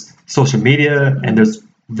 there's social media and there's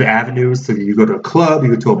the avenues. So you go to a club,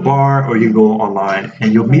 you go to a bar, or you go online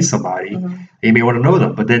and you'll meet somebody. You may want to know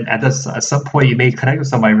them, but then at some point you may connect with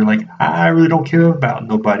somebody and you're like, I really don't care about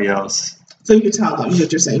nobody else. So you can tell them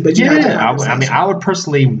what you're saying, but I would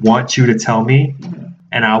personally want you to tell me,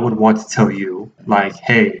 and I would want to tell you, like,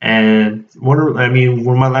 hey, and one of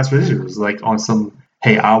my last relationships was like on some,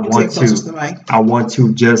 hey, I want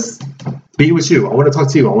to just be with you. I want to talk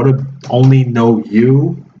to you. I want to only know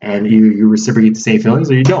you, and you reciprocate the same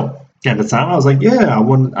feelings, or you don't. At the time, I was like, yeah,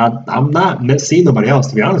 I'm not seeing nobody else,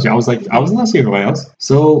 to be honest with you. I was like, I was not seeing nobody else.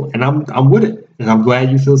 So, and I'm with it. And I'm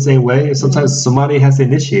glad you feel the same way. And sometimes somebody has to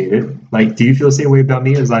initiate it. Like, do you feel the same way about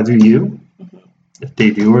me as I do you? If they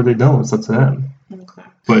do or they don't, it's up to them. Okay.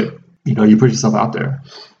 But, you put yourself out there.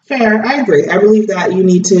 Fair. I agree. I believe that you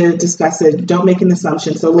need to discuss it. Don't make an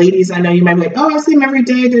assumption. So, ladies, I know you might be like, oh, I see him every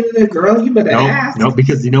day. Girl, you better ask. No,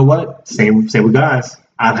 because you know what? Same with guys.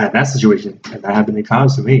 I've had that situation, and that happened in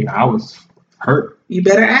college to me. I was hurt. You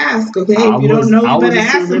better ask, okay? If you don't know, you better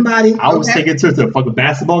ask somebody. I was taking her to fucking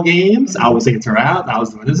basketball games. I was taking her out. I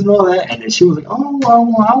was doing this and all that. And then she was like, oh, well,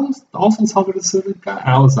 I was also talking to the guy.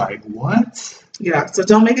 I was like, what? Yeah, so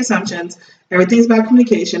don't make assumptions. Everything's about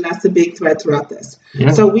communication. That's the big thread throughout this.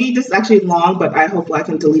 Yeah. So this is actually long, but I hope I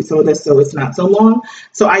can delete some of this so it's not so long.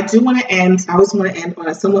 So I always want to end on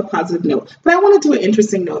a somewhat positive note, but I want to do an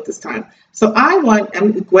interesting note this time. So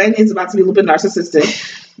Gwen is about to be a little bit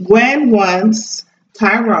narcissistic. Gwen wants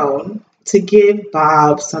Tyrone to give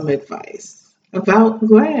Bob some advice about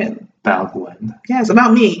Gwen. About Gwen? Yes,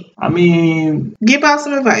 about me. Give Bob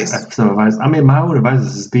some advice. My own advice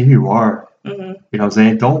is just be who you are. You know what I'm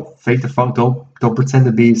saying? Don't fake the funk. Don't pretend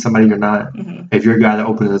to be somebody you're not. If you're a guy that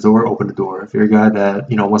opens the door, open the door. If you're a guy that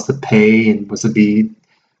wants to pay and wants to be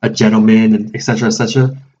a gentleman and etc.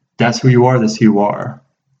 that's who you are. That's who you are.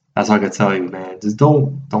 That's all I can tell you, man. Just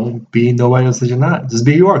don't be nobody else that you're not. Just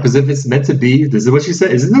be who you are. Because if it's meant to be, this is what you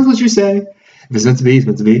say. Isn't this what you say? If it's meant to be, it's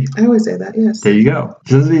meant to be. I always say that. Yes. There you go.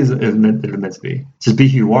 If it's meant to be, it's meant to be. Just be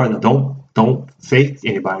who you are. Don't fake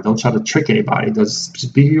anybody. Don't try to trick anybody.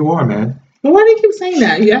 Just be who you are, man. But why do you keep saying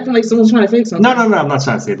that? You acting like someone's trying to fake something. No, I'm not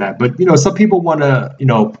trying to say that. But, some people want to,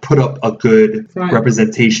 put up a good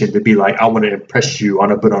representation to be like, I want to impress you. I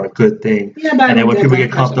want to put on a good thing. Yeah, but and then when people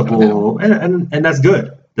get comfortable, and that's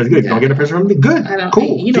good. That's good. Yeah. You don't get a pressure from me. Good.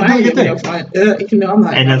 Cool. I get I'm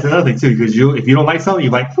like. And that's another thing, too. Because if you don't like something,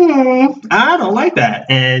 you're like, I don't like that.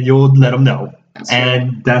 And you'll let them know.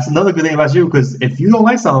 That's another good thing about you. Because if you don't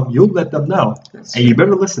like something, you'll let them know. And you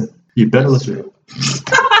better listen. Listen.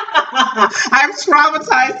 I've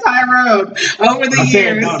traumatized Tyrone over the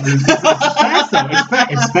years.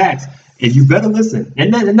 It's facts. And you better listen.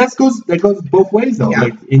 And that goes both ways though. Yeah.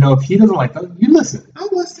 Like, if he doesn't like that, you listen. I'll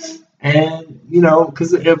listen. And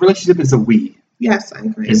because a relationship is a we. Yes, I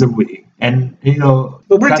agree. It's a we. And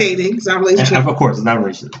but we're dating, it's not a relationship. And of course, it's not a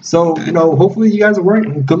relationship. So, hopefully you guys will work,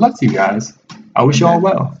 and good luck to you guys. I wish you all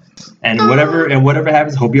well. And whatever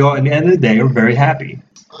happens, hope you all at the end of the day are very happy.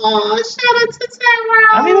 Oh, shout out to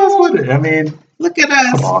Tyrone. That's what it is. Look at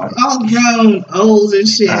us, all grown, old and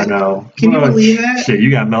shit. I know. Can you believe that? Shit, you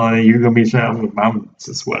got Melanie, you're going to be I'm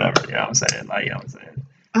just whatever, you know what I'm saying?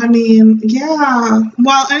 Yeah.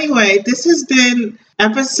 Well, anyway, this has been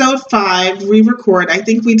episode 5, re-record. I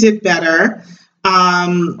think we did better.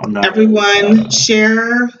 Everyone,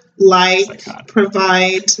 share,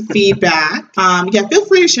 provide feedback. Feel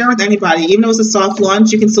free to share with anybody. Even though it's a soft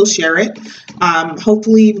launch, you can still share it.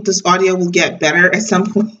 Hopefully this audio will get better at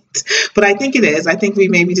some point, but I think it is. I think we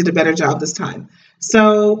maybe did a better job this time.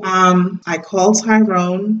 So I called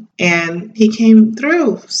Tyrone and he came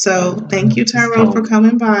through. So thank you, Tyrone, for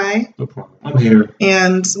coming by. No problem. I'm here.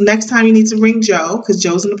 And next time you need to bring Joe, because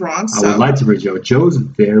Joe's in the Bronx. I would like to bring Joe. Joe's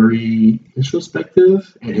very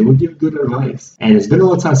introspective and he would give good advice. And it's been a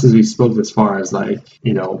long time since we spoke as far as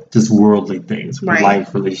just worldly things, right.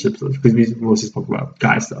 Life, relationships, because we mostly spoke about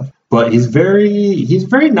guy stuff. But he's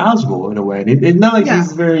very knowledgeable in a way. It's not like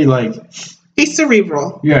he's very he's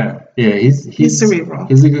cerebral. Yeah, he's cerebral.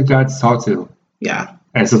 He's a good guy to talk to. Yeah.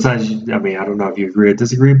 And sometimes, I don't know if you agree or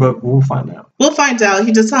disagree, but we'll find out. We'll find out.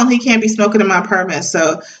 He just tell him he can't be smoking in my apartment,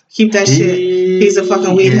 so keep that shit. He's a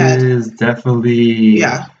fucking weed head. He is definitely,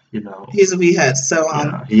 he's a weed head.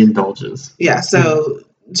 So he indulges. Yeah, so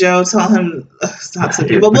Joe, tell him stop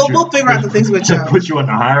sleeping. But we'll figure out the things with Joe. Put you on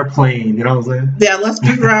a higher plane, you know what I'm saying? Yeah, let's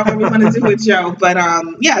figure out what we want to do with Joe. But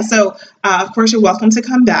so of course you're welcome to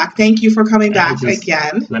come back. Thank you for coming back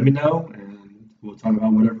again. Let me know and we'll talk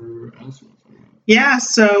about whatever else we want to talk about. Yeah,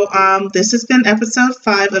 so this has been episode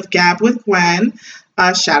 5 of Gab with Gwen.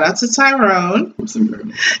 Shout out to Tyrone.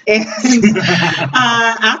 And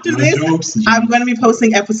after this, I'm going to be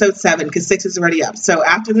posting episode 7 because 6 is already up. So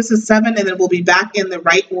after this is 7, and then we'll be back in the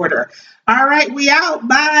right order. All right, we out.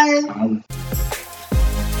 Bye.